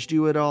changed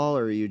you at all,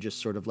 or are you just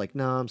sort of like,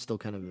 no, I'm still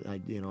kind of,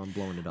 I'm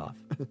blowing it off?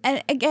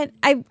 And again,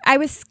 I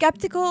was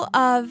skeptical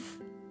of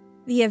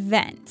the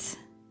event,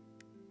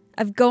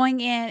 of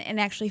going in and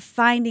actually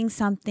finding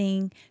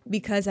something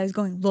because I was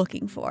going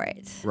looking for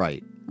it.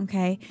 Right.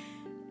 Okay.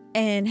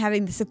 And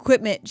having this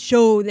equipment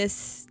show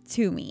this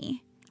to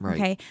me. Right.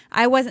 Okay.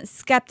 I wasn't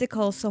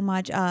skeptical so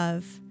much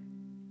of,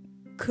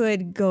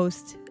 could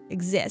ghosts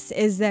exist?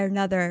 Is there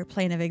another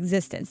plane of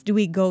existence? Do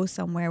we go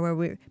somewhere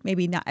where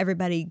maybe not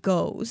everybody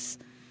goes?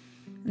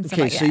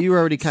 Okay, so you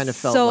already kind of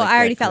felt. So like I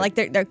already felt like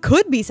there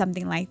could be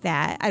something like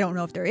that. I don't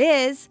know if there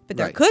is, but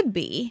there could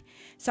be.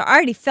 So I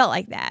already felt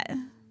like that.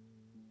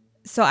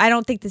 So I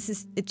don't think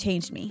it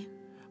changed me.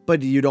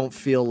 But you don't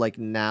feel like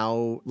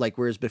now, like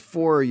whereas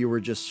before you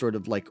were just sort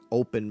of like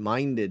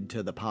open-minded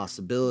to the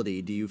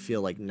possibility, do you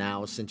feel like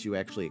now, since you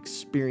actually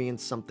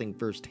experienced something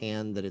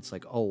firsthand, that it's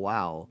like, oh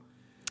wow,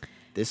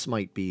 this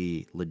might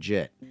be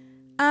legit?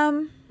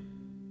 I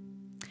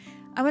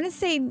want to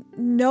say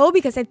no,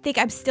 because I think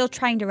I'm still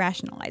trying to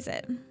rationalize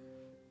it.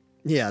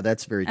 Yeah,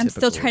 that's very I'm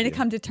typical. still trying to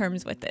come to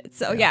terms with it.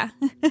 So Yeah.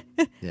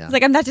 It's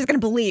like, I'm not just going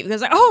to believe.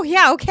 It's like, oh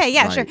yeah, okay,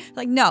 yeah, Right. sure.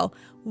 Like, no,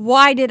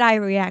 why did I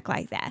react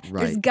like that?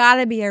 Right. There's got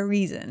to be a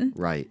reason.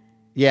 Right.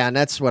 Yeah, and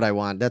that's what I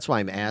want. That's why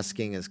I'm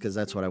asking, is because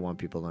that's what I want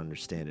people to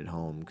understand at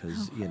home.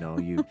 Because you know,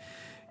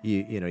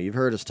 you've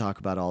heard us talk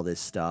about all this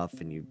stuff,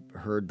 and you've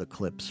heard the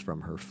clips from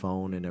her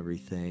phone and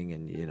everything,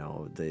 and you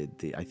know,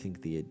 I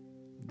think the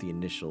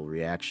initial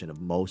reaction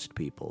of most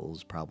people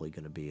is probably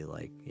going to be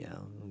like, yeah,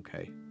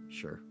 okay,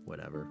 sure,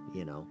 whatever,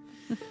 you know,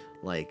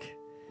 like,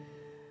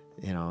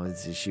 you know,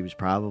 she was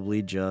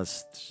probably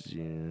just,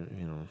 you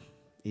know,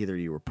 either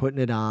you were putting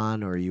it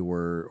on, or you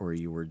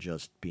were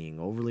just being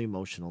overly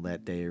emotional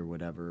that day or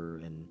whatever.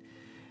 And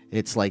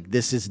it's like,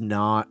 this is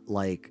not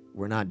like,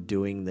 we're not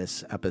doing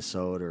this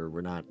episode, or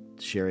we're not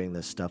sharing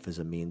this stuff as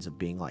a means of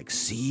being like,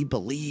 see,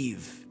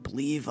 believe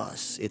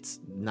us. It's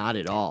not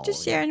at all.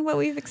 Just sharing what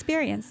we've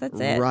experienced. That's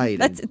it. Right.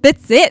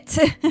 That's it.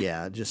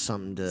 Yeah, just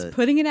something to... Just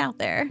putting it out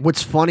there.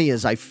 What's funny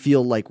is I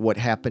feel like what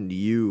happened to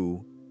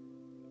you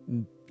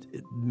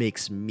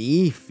makes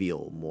me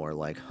feel more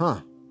like,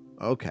 huh,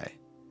 okay.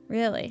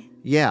 Really?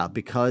 Yeah,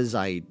 because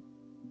I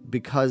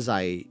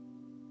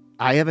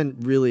haven't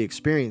really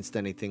experienced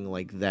anything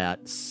like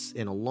that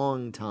in a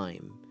long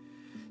time.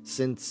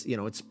 Since, you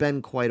know, it's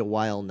been quite a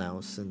while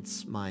now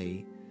since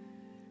my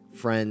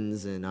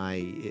friends and I,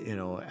 you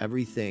know,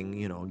 everything,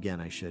 you know, again,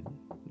 I should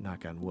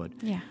knock on wood.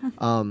 Yeah.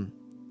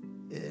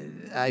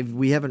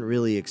 We haven't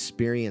really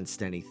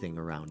experienced anything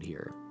around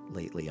here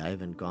lately. I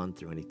haven't gone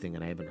through anything,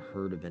 and I haven't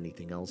heard of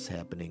anything else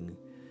happening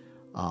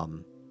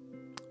of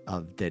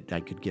that I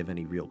could give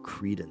any real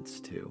credence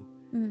to.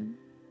 Mm.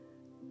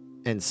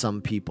 And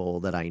some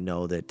people that I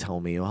know that tell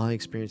me, oh, I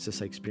experienced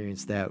this, I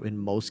experienced that. In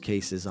most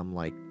cases, I'm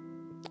like,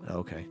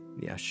 okay,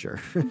 yeah, sure.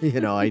 You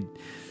know,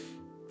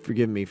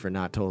 forgive me for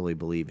not totally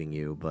believing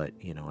you, but,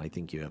 you know, I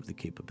think you have the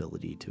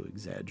capability to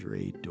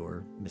exaggerate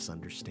or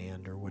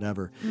misunderstand or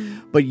whatever.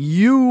 Mm. But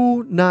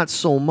you, not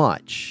so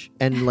much.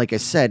 And like I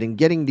said, and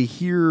getting to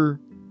hear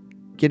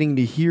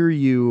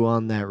you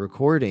on that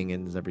recording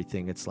and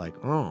everything, it's like,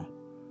 oh,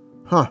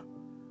 huh,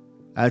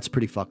 that's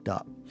pretty fucked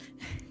up.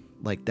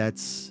 Like,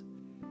 that's,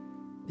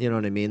 you know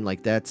what I mean?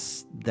 Like,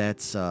 that's,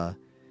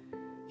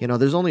 You know,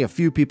 there's only a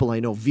few people I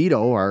know.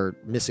 Vito, our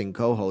missing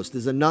co-host,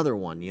 is another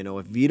one. You know,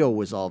 if Vito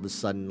was all of a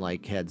sudden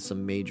like had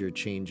some major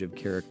change of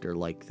character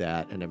like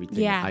that and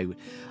everything, Yeah.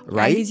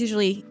 right? Yeah, he's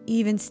usually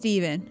even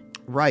Steven.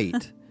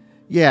 Right.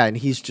 Yeah, and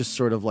he's just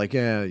sort of like,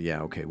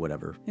 yeah, okay,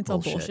 whatever. It's all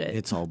bullshit.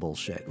 It's all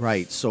bullshit.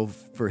 Right. So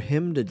for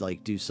him to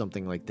like do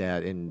something like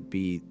that and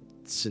be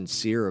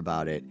sincere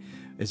about it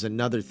is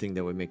another thing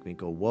that would make me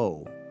go,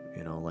 whoa.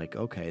 You know, like,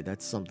 okay,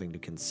 that's something to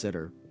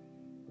consider.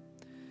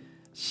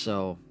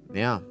 So,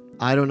 yeah,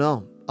 I don't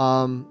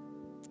know.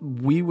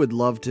 We would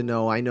love to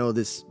know. I know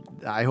this.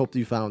 I hope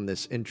you found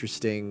this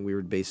interesting. We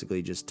were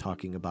basically just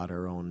talking about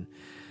our own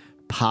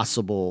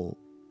possible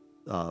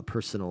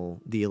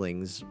personal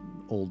dealings,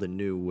 old and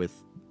new, with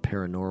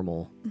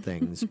paranormal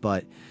things.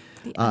 But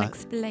The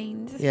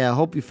unexplained. yeah, I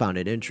hope you found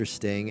it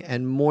interesting.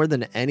 And more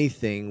than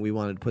anything, we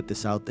wanted to put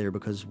this out there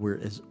because we're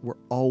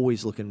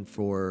always looking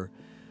for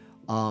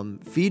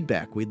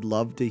feedback. We'd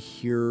love to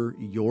hear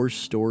your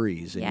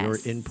stories and your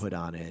Yes. input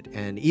on it.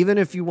 And even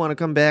if you want to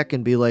come back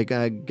and be like,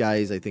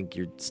 guys, I think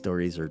your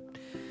stories are,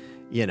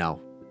 you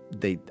know,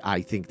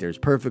 I think there's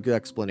perfect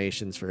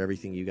explanations for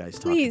everything you guys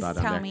Please talked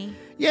about tell on there. me.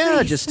 Yeah,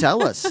 Please. just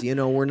tell us. You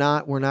know, we're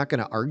not going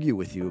to argue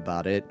with you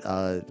about it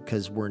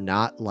because we're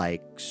not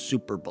like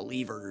super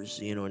believers,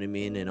 you know what I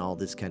mean, and all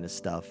this kind of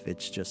stuff.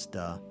 It's just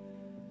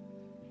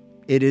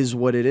it is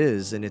what it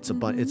is, and it's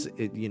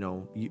you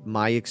know,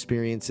 my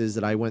experiences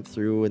that I went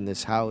through in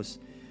this house,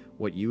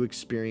 what you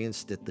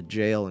experienced at the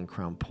jail in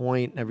Crown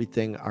Point and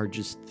everything are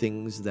just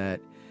things that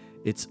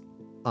it's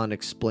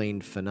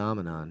unexplained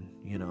phenomenon,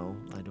 you know.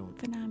 I don't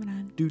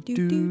Phenomenon.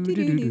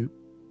 do.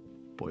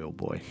 Boy, oh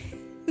boy.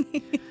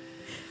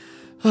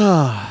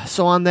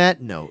 So on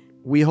that note,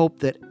 we hope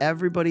that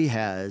everybody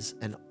has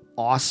an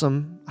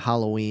awesome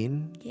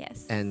Halloween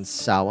Yes. and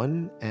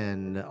Samhain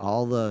and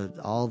all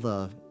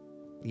the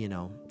you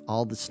know,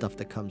 all the stuff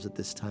that comes at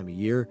this time of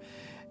year.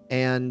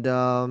 And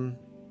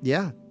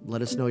yeah,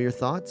 let us know your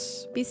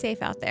thoughts. Be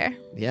safe out there.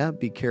 Yeah,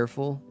 be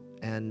careful,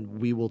 and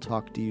we will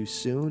talk to you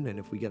soon. And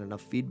if we get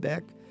enough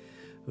feedback,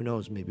 who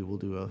knows, maybe we'll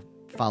do a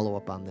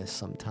follow-up on this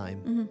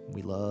sometime.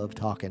 We love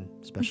talking,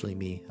 especially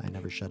me. I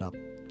never shut up.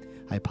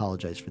 I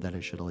apologize for that. I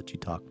should have let you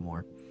talk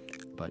more.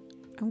 But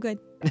I'm good.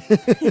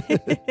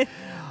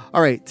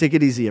 all right, take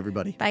it easy,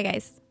 everybody. Bye,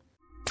 guys.